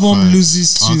 The album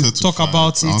loses to Talk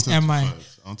About It, MI.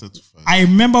 I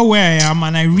remember where I am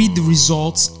and I read the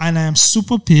results and I am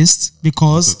super pissed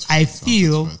because I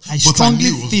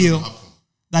strongly feel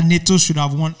that Naeto should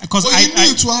have won. Because I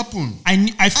knew it to happen.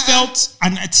 I felt,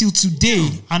 and until today,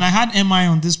 and I had MI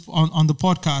on the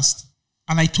podcast,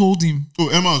 and I told him. Oh,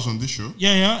 Emma was on this show?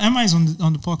 Yeah, MI is on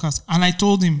the podcast. And I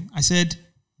told him, I said,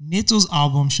 Nato's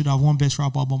album should have won Best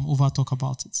Rap Album over Talk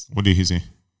About It. What did he say?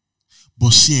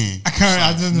 But see,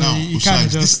 I don't know. You can't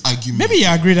just. This argument, maybe he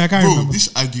agreed. I can't remember. This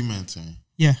argument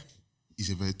is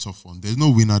a very tough one. There's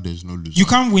no winner, there's no loser. You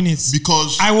can't win it.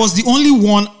 Because I was the only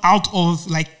one out of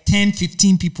like 10,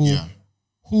 15 people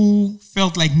who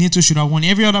felt like Naeto should have won.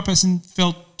 Every other person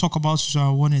felt Talk About It should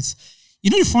have won it. You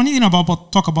know, the funny thing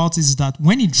about Talk About It is that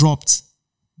when it dropped,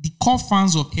 the core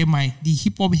fans of MI, the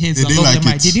hip hop heads that love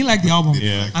MI, they didn't like the album.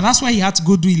 And that's why he had to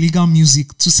go do illegal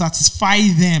music to satisfy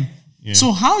them. Yeah.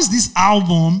 So how is this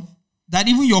album that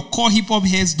even your core hip hop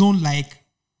heads don't like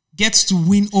gets to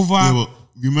win over? Yeah, well,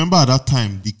 remember at that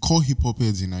time, the core hip hop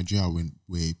heads in Nigeria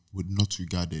were not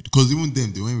regarded, because even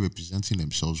then they weren't representing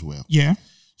themselves well. Yeah.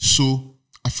 So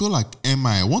I feel like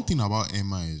MI. One thing about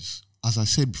MI is, as I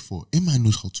said before, MI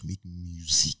knows how to make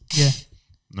music. Yeah.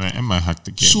 No, MI hacked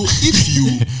the game. So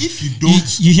if you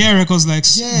don't, you hear records like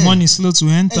Money Slow to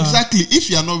Enter. Exactly.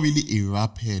 If you are not really a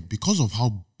rap head, because of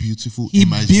how beautiful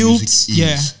MI's music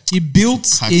is. He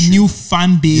built a new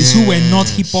fan base who were not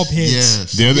hip hop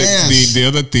heads. The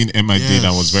other thing MI did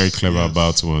that was very clever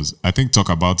about was, I think Talk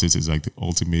About It is like the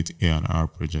ultimate A&R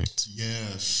project.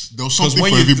 Yes. There was something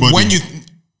for everybody. When you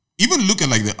even look at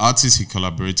like the artists he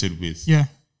collaborated with. Yeah.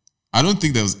 I don't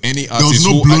think there was any artist.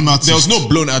 There was no blown artist. There was no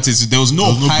blown artist. There was no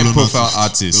high-profile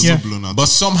artist. There was no blown artist. But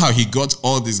somehow he got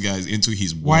all these guys into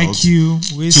his world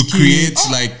YQ, Whiskey, to create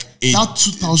like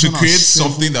to create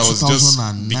something that was just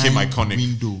became iconic.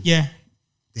 Window. Yeah.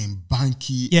 Then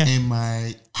Banky,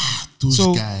 MI, those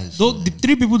guys. The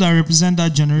three people that represent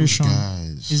that generation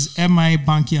is MI,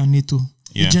 Banky, and Naeto.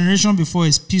 The generation before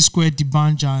is P Square,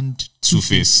 D'banj, and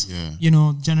Two-Face. Yeah. You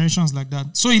know, generations like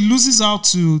that. So he loses out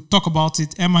to Talk About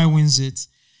It. MI wins it.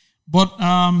 But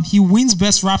he wins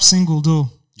Best Rap Single though.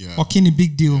 Yeah. Okini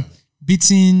Big Deal. Yeah.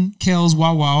 Beating Kel's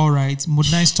Wow Wow Alright.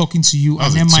 Modnice Talking to You.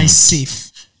 And MI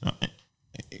Safe.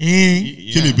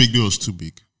 Kenny Big Deal was too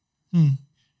big.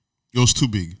 It was too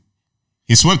big.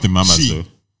 He swept the mamas though.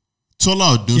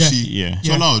 Tola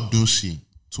Odunsi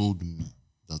told me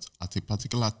that at a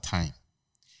particular time,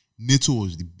 Naeto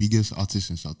was the biggest artist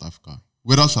in South Africa,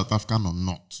 whether South African or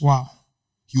not. Wow.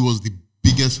 He was the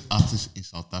biggest artist in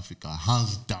South Africa,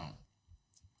 hands down.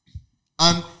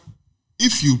 And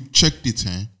if you checked it,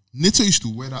 Naeto used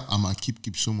to wear that I'ma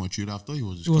keep so much. You'd have thought he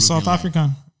was his It was clothing South line.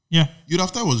 African. Yeah. You'd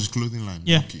have thought it was his clothing line.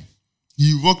 Yeah. Okay.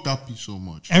 He rocked that piece so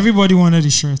much. Everybody wanted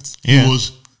his shirt. Yeah. He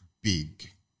was big.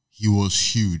 He was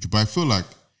huge. But I feel like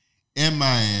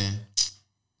MI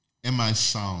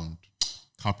sound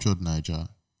captured Niger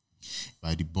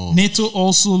by the ball. Naeto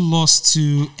also lost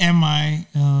to MI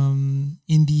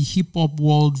in the Hip Hop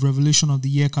World Revolution of the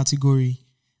Year category.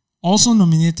 Also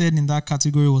nominated in that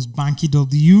category was Banky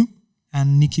W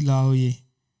and Nicky Laoye.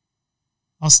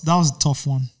 That was a tough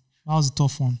one.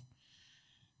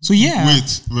 So yeah,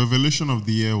 Wait, Revelation of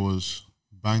the Year was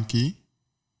Banky,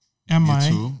 MI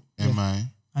Naeto, MI,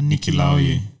 and Nicky Nicky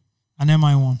Laoye. Laoye. And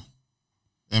MI won.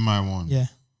 MI won. Yeah.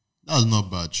 That's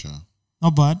not bad, Sha.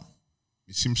 Not bad.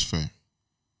 It seems fair.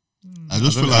 I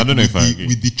just I feel don't- I like don't know with, if I the, agree.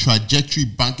 with the trajectory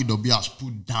Banky W has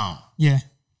put down, Yeah.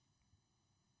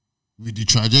 with the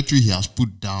trajectory he has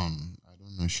put down, I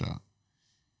don't know, Sha.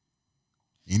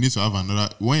 You need to have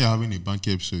another. When you're having a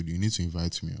Banky episode, you need to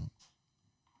invite me on.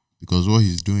 Because what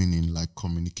he's doing in like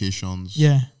communications,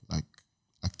 Yeah. like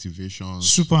activations,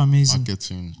 Super amazing.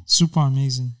 marketing. Super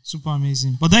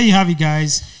amazing. But there you have it,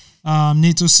 guys.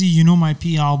 Naeto C, You Know My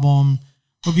P album.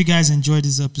 Hope you guys enjoyed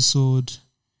this episode.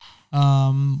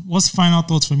 What's final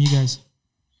thoughts from you guys?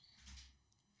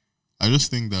 I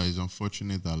just think that it's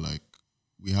unfortunate that like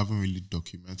we haven't really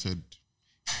documented.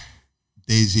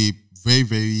 There's a very,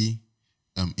 very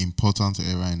important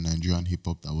era in Nigerian hip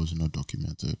hop that was not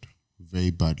documented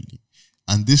very badly.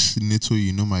 And this Naeto,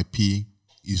 You Know My P,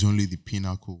 is only the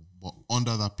pinnacle. But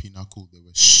under that pinnacle, there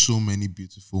were so many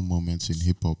beautiful moments in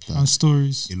hip hop And that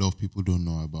stories. a lot of people don't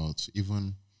know about.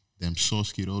 Even them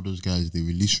Source Kid, all those guys, they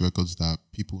release records that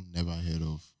people never heard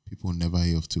of. People never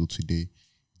hear of till today.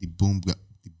 The boom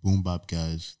bap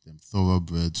guys, them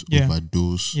Thoroughbreds, Yeah.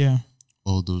 Overdose, Yeah.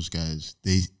 all those guys.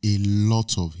 There's a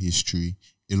lot of history,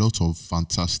 a lot of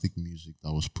fantastic music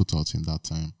that was put out in that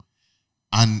time.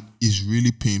 And it's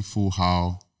really painful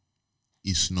how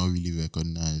it's not really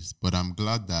recognized. But I'm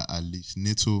glad that at least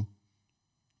Naeto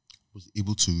was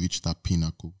able to reach that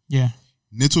pinnacle. Yeah.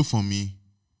 Naeto, for me,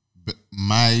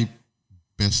 my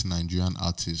best Nigerian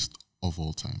artist of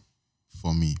all time,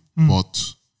 for me.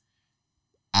 But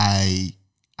I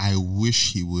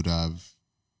wish he would have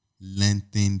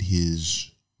lengthened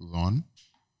his run.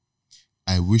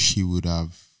 I wish he would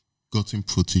have gotten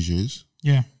proteges.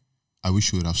 Yeah. I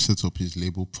wish he would have set up his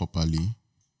label properly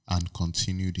and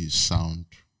continued his sound,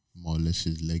 more or less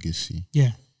his legacy.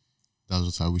 Yeah. That's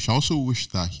what I wish. I also wish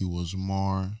that he was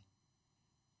more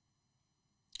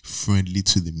friendly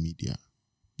to the media.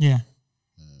 Yeah.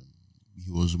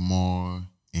 He was more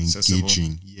Accessible.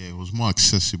 engaging. Yeah, it was more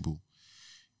accessible.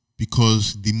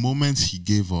 Because the moments he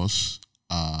gave us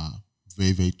are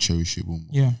very, very cherishable moments.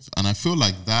 Yeah. And I feel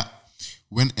like that,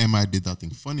 when MI did that thing,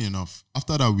 funny enough,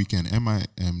 after that weekend,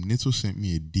 Naeto sent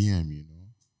me a DM, you know.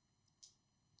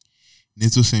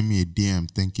 Naeto sent me a DM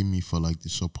thanking me for like the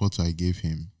support I gave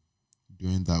him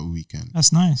during that weekend.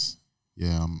 That's nice.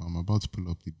 Yeah, I'm about to pull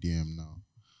up the DM now.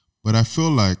 But I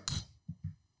feel like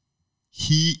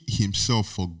he himself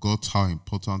forgot how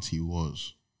important he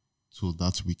was till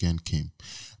that weekend came.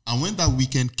 And when that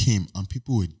weekend came and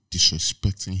people were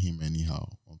disrespecting him anyhow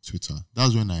on Twitter,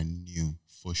 that's when I knew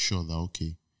for sure that,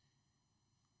 okay,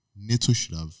 Naeto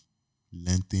should have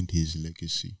lengthened his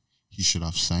legacy. He should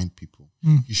have signed people.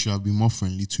 He should have been more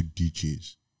friendly to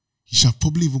DJs. He should have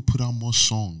probably even put out more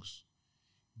songs.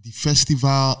 The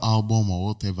festival album or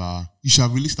whatever, he should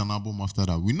have released an album after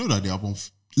that. We know that the album,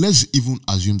 let's even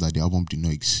assume that the album did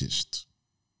not exist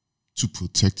to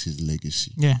protect his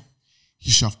legacy. Yeah.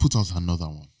 He should have put out another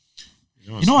one.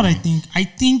 You know what I think? I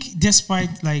think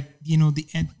despite like,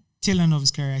 the tail end of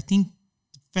his career, I think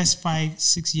the first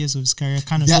 5-6 years of his career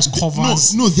kind of just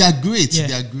covers. No, they are great. Yeah.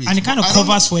 They are great. And it kind of But I don't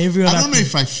covers know- for every other I don't know thing.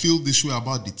 if I feel this way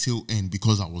about the tail end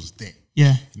because I was there.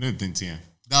 Yeah. You know the thing, Tia?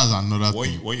 That's another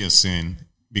thing. What you're saying,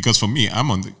 because for me, I'm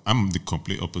the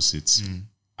complete opposite.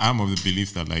 I'm of the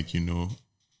belief that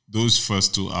those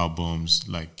first two albums,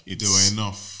 like They it's were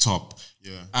enough. top.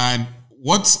 Yeah. And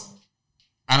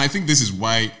I think this is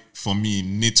why for me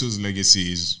Naeto's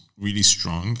legacy is really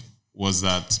strong, was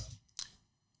that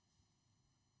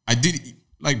I did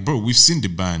bro, we've seen the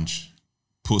Banj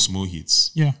post more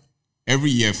hits. Yeah.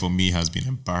 Every year for me has been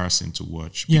embarrassing to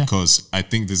watch Yeah. because I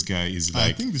think this guy is I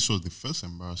like think this was the first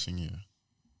embarrassing year.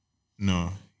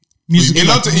 no. Musically. A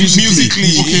lot of musically,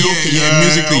 yeah,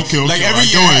 musically. okay, like I every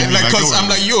get what you year, mean, like I get because what I'm you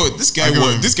like, mean. yo, this guy I get what you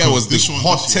was mean, this guy because was the this one,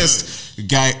 hottest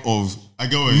guy of I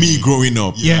get what you me mean. growing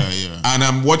up. Yeah. And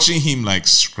I'm watching him like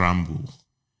scramble.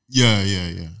 Yeah.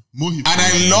 More hip-hop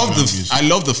And than music. I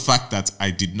love the fact that I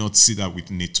did not see that with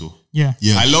Naeto. Yeah.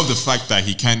 Yes. I love the fact that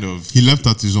he kind of He left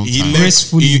at his own he time. left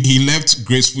Gracefully. He left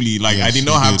gracefully. Like Yes, I did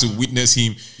not he have did. to witness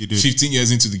him did. 15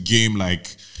 years into the game, like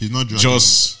He's not dragging.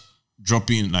 just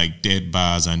dropping like dead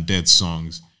bars and dead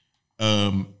songs.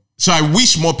 So I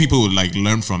wish more people would like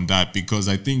learn from that, because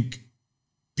I think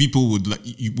people would like,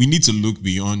 we need to look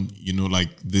beyond, like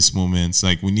this moments.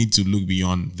 Like we need to look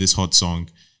beyond this hot song.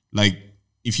 Like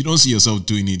if you don't see yourself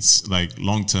doing it like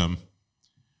long term,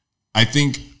 I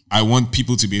think I want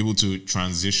people to be able to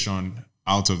transition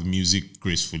out of music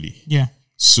gracefully. Yeah.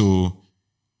 So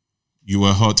you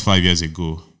were hot 5 years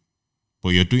ago, but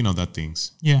you're doing other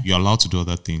things. Yeah. You're allowed to do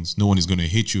other things. No one is going to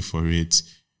hate you for it.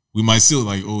 We might still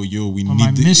like, oh, yo, we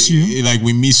might miss you. Like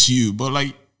we miss you. But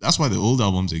like, that's why the old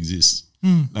albums exist.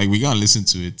 Like we gotta listen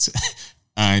to it.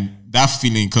 And that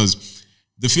feeling, because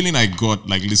the feeling I got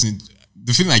like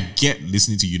the feeling I get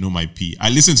listening to My P. I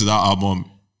listen to that album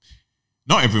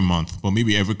not every month, but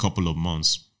maybe every couple of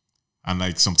months. And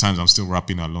like sometimes I'm still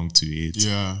rapping along to it.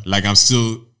 Yeah. Like I'm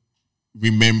still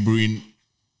remembering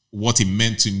what it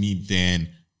meant to me then.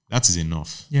 That is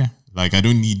enough. Yeah. Like I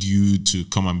don't need you to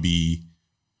come and be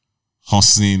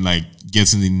hustling, like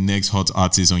getting the next hot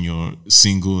artist on your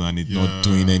single and it not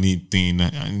doing anything.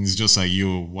 And it's just like,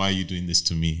 yo, why are you doing this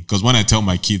to me? Because when I tell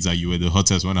my kids that you were the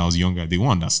hottest when I was younger, they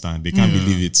won't understand. They can't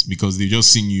believe it, because they've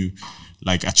just seen you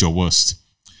like at your worst.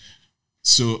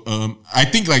 So I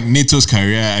think like Naeto's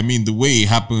career, I mean, the way it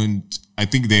happened, I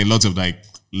think there are lots of like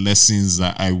lessons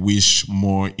that I wish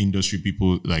more industry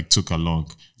people like took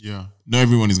along. Yeah. Not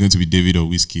everyone is going to be David or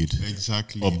Wizkid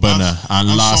Exactly. or Burna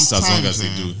and last as long sometimes, as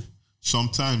they do.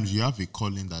 Sometimes you have a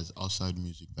calling that's outside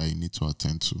music that you need to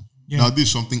attend to. Yeah. Now, this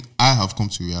is something I have come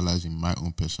to realize in my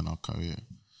own personal career.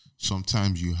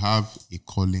 Sometimes you have a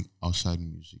calling outside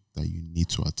music that you need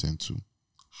to attend to.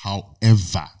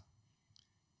 However,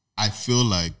 I feel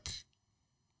like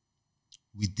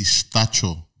with the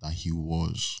stature that he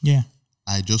was, Yeah.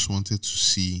 I just wanted to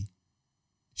see,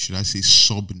 should I say,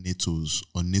 sub-Naetos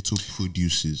or Naeto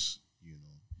produces,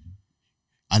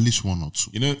 at least one or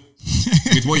two.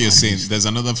 With what you're saying, there's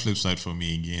another flip side for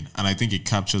me again. And I think it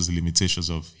captures the limitations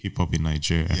of hip-hop in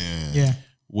Nigeria. Yeah.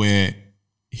 Where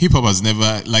hip-hop has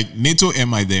never, like Naeto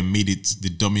MI then made it the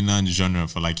dominant genre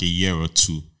for like a year or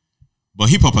two. But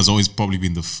hip-hop has always probably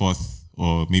been the fourth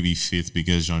or maybe fifth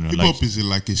biggest genre. Hip-hop is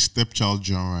like a stepchild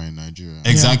genre in Nigeria.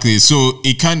 Exactly. So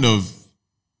it kind of,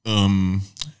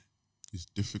 It's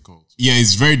difficult. yeah,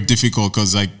 it's very difficult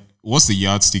because like, what's the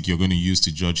yardstick you're going to use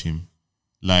to judge him?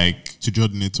 Like, To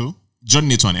judge Naeto? John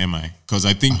Naeto and MI, because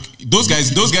I think those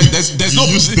guys, there's no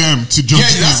use them to judge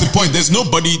Yeah, that's them. the point. There's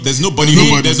nobody who's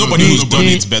They- done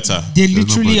it better. They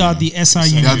literally nobody. are the SI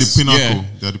They are unit. the pinnacle. Yeah.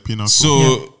 They are the pinnacle.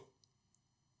 So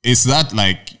it's that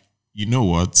like, you know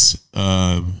what?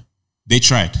 They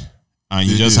tried, and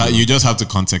you They just did. you just have to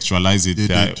contextualize it They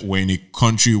that did. we're in a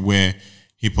country where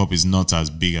hip hop is not as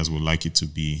big as we'd like it to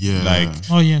be. Yeah. Like,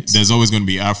 Oh, yeah. there's always going to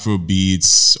be Afro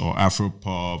beats or Afro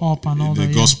pop, Pop and all the that,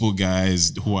 yeah. gospel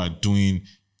guys who are doing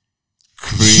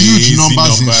crazy Huge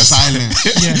numbers in silence.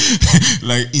 Yeah.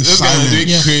 Like In those guys are silence. doing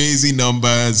Yeah. crazy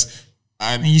numbers,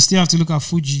 and And you still have to look at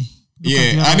Fuji. Look at the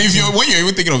yeah, other and if two. when you're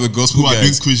even thinking of the gospel Who are doing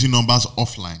guys, crazy numbers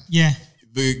offline. Yeah.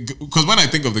 because when I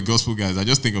think of the gospel guys, I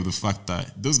just think of the fact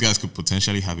that those guys could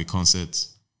potentially have a concert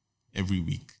every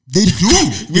week. They do.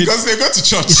 Because they go to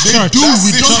church. They church. do. That's We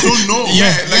it. just don't know. Yeah,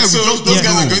 Yeah, like we so just those don't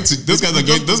guys are know. going to those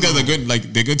guys are going like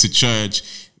they're going to church.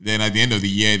 Then at the end of the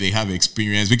year they have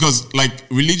experience, because like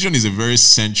religion is a very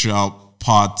central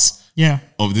part Yeah.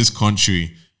 of this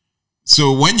country.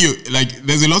 So when you like,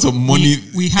 there's a lot of money.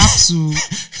 We have to.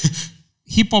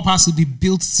 Hip hop has to be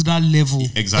built to that level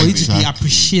Exactly. for it to be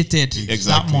appreciated that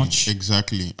Exactly. much.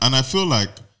 Exactly. And I feel like,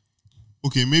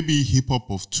 okay, maybe hip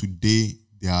hop of today,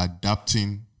 they are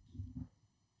adapting.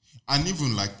 And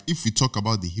even like, if we talk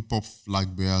about the hip hop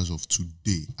flag bearers of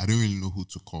today, I don't really know who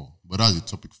to call, but that's a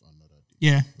topic for another day.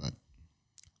 Yeah. Right?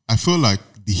 I feel like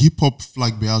the hip hop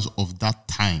flag bearers of that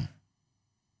time.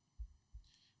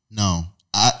 Now,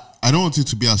 I don't want it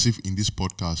to be as if in this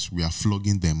podcast we are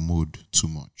flogging them mode too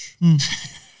much.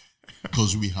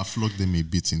 Because we have flogged them a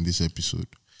bit in this episode.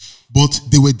 But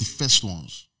they were the first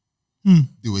ones.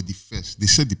 They were the first. They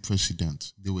said the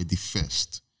president. They were the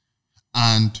first.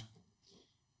 And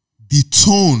the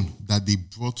tone that they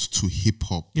brought to hip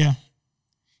hop, Yeah.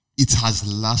 it has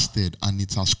lasted and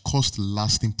it has caused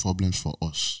lasting problems for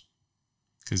us.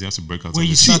 Because you have to break out. Where of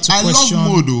you it. start to I question.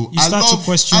 love mode, though. You start to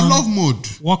question. I love mode.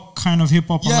 What kind of hip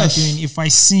hop am I Yes. doing? If I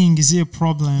sing, is it a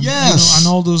problem? Yes. And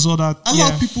all those other.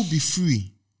 Allow people be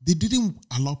free. They didn't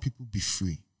allow people be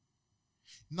free.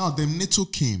 Now, them Naeto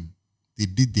came. They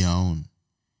did their own.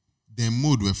 Their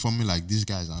mode were forming like these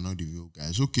guys are not the real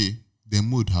guys. Okay, their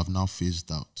mode have now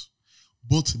phased out.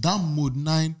 But that mode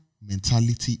 9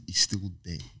 mentality is still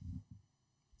there.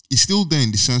 It's still there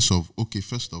in the sense of, okay,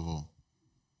 first of all,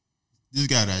 this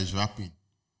guy that is rapping,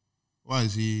 why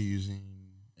is he using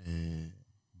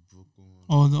broken?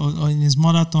 Or in his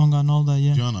mother tongue and all that,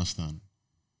 yeah. Do you understand?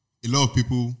 A lot of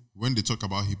people, when they talk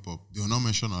about hip-hop, they will not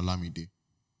mention Olamide.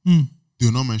 They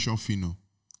will not mention Fino.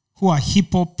 Who are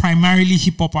primarily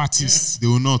hip hop artists. They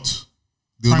will not.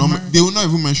 They will not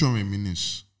even mention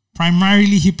Reminisce.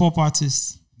 Primarily hip hop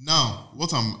artists. Now,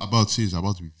 what I'm about to say is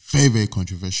about to be very, very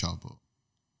controversial, but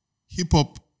Hip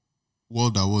Hop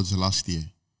World Awards last year,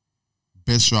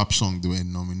 best rap song, they were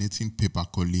nominating Paper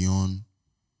Corleone,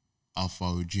 Alpha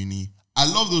Ogini. I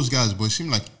love those guys, but it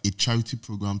seemed like a charity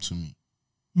program to me.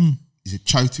 It's a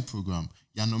charity program.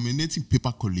 You're nominating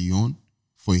Paper Corleone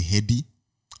for a heady,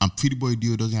 and Pretty Boy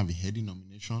Dio doesn't have a heady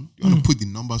nomination. You want to put the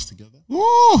numbers together?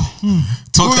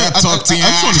 Talk to you.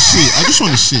 I just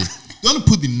want to say, you want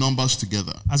to put the numbers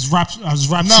together. As rap Now,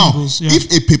 singles. Yeah.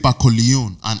 if a Paper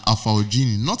Corleone and Alpha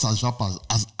Ogini, not as rappers,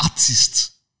 as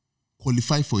artists,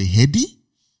 qualify for a heady,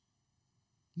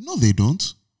 no, they don't.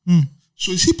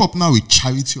 So is hip hop now a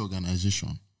charity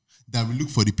organization that we look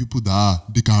for the people that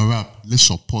they can rap? Let's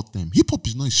support them. Hip hop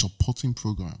is not a supporting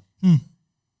program.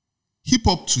 Hip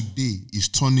hop today is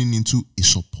turning into a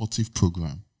supportive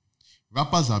program.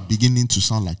 Rappers are beginning to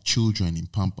sound like children in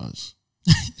Pampers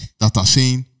that are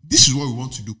saying, this is what we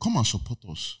want to do. Come and support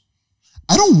us.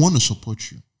 I don't want to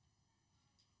support you.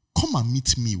 Come and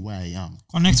meet me where I am.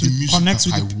 Connect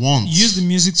with I want. Use the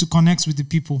music to connect with the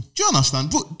people. Do you understand?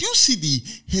 Bro, do you see the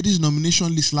Headies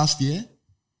nomination list last year?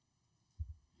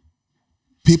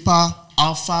 Paper,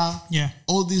 Alpha,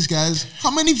 all these guys.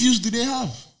 How many views do they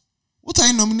have? What are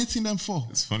you nominating them for?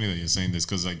 It's funny that you're saying this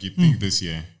because, like, you think this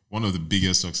year one of the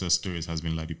biggest success stories has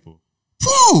been Ladipo.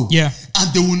 Bro,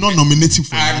 and they will not nominate him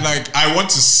for. I'm like, I want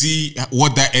to see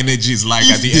what that energy is like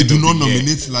if at the they end do of not the year.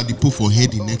 nominate Ladipo for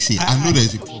Heady next year. I know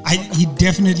there's a problem. He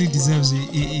definitely deserves it.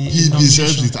 He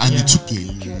deserves it, and it took a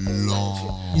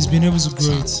long. He's been able to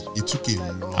grow it. It took a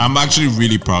long. I'm actually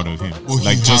really proud of him. But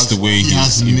Like just the way he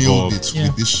has he's nailed evolved. it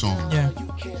with this song. Yeah.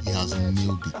 He has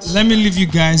nailed it. Let me leave you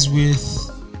guys with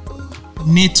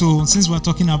Naeto. Since we're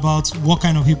talking about what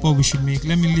kind of hip hop we should make,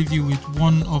 let me leave you with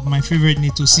one of my favorite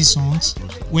Naeto C songs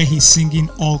where he's singing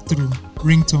all through.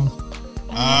 Ringtone.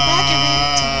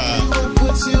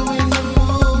 Puts you in the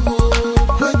mood.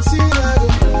 What's it I go?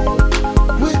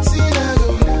 What's it I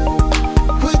go?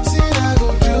 What's it I go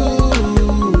do?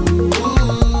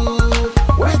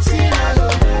 What's it I go?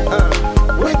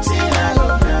 What's it I go?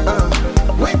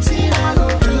 What's it I go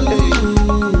do?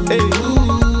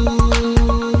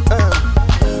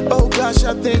 Oh gosh,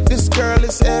 I think this girl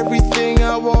is everything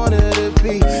I want her to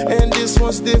be. And this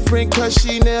one's different cause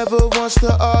she never wants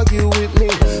to argue with me.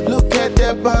 Look at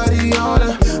that body on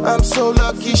her, I'm so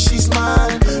lucky she's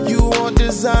mine. You want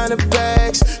designer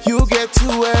bags, you get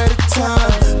 2 at a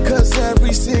time. Cause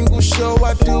every single show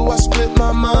I do, I split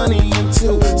my money in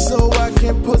 2. So I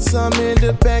can put some in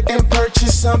the bank and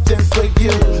purchase something for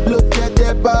you. Look at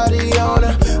that body on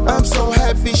her, I'm so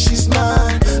happy she's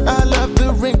mine. I love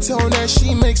the ringtone that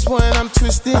she makes when I'm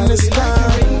twisting the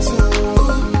spine.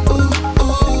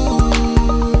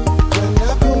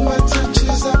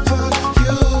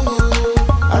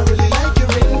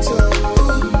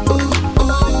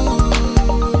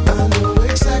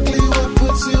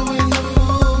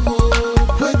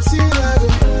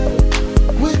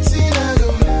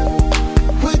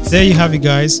 There you have it,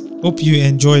 guys. Hope you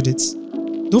enjoyed it.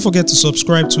 Don't forget to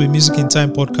subscribe to a Music in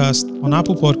Time podcast on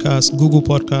Apple Podcasts, Google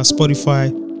Podcasts,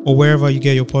 Spotify, or wherever you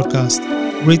get your podcast.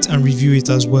 Rate and review it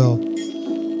as well.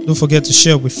 Don't forget to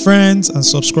share with friends and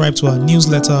subscribe to our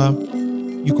newsletter.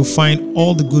 You can find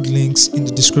all the good links in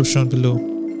the description below.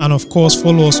 And of course,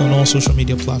 follow us on all social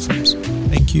media platforms.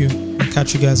 Thank you, and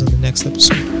catch you guys on the next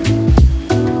episode.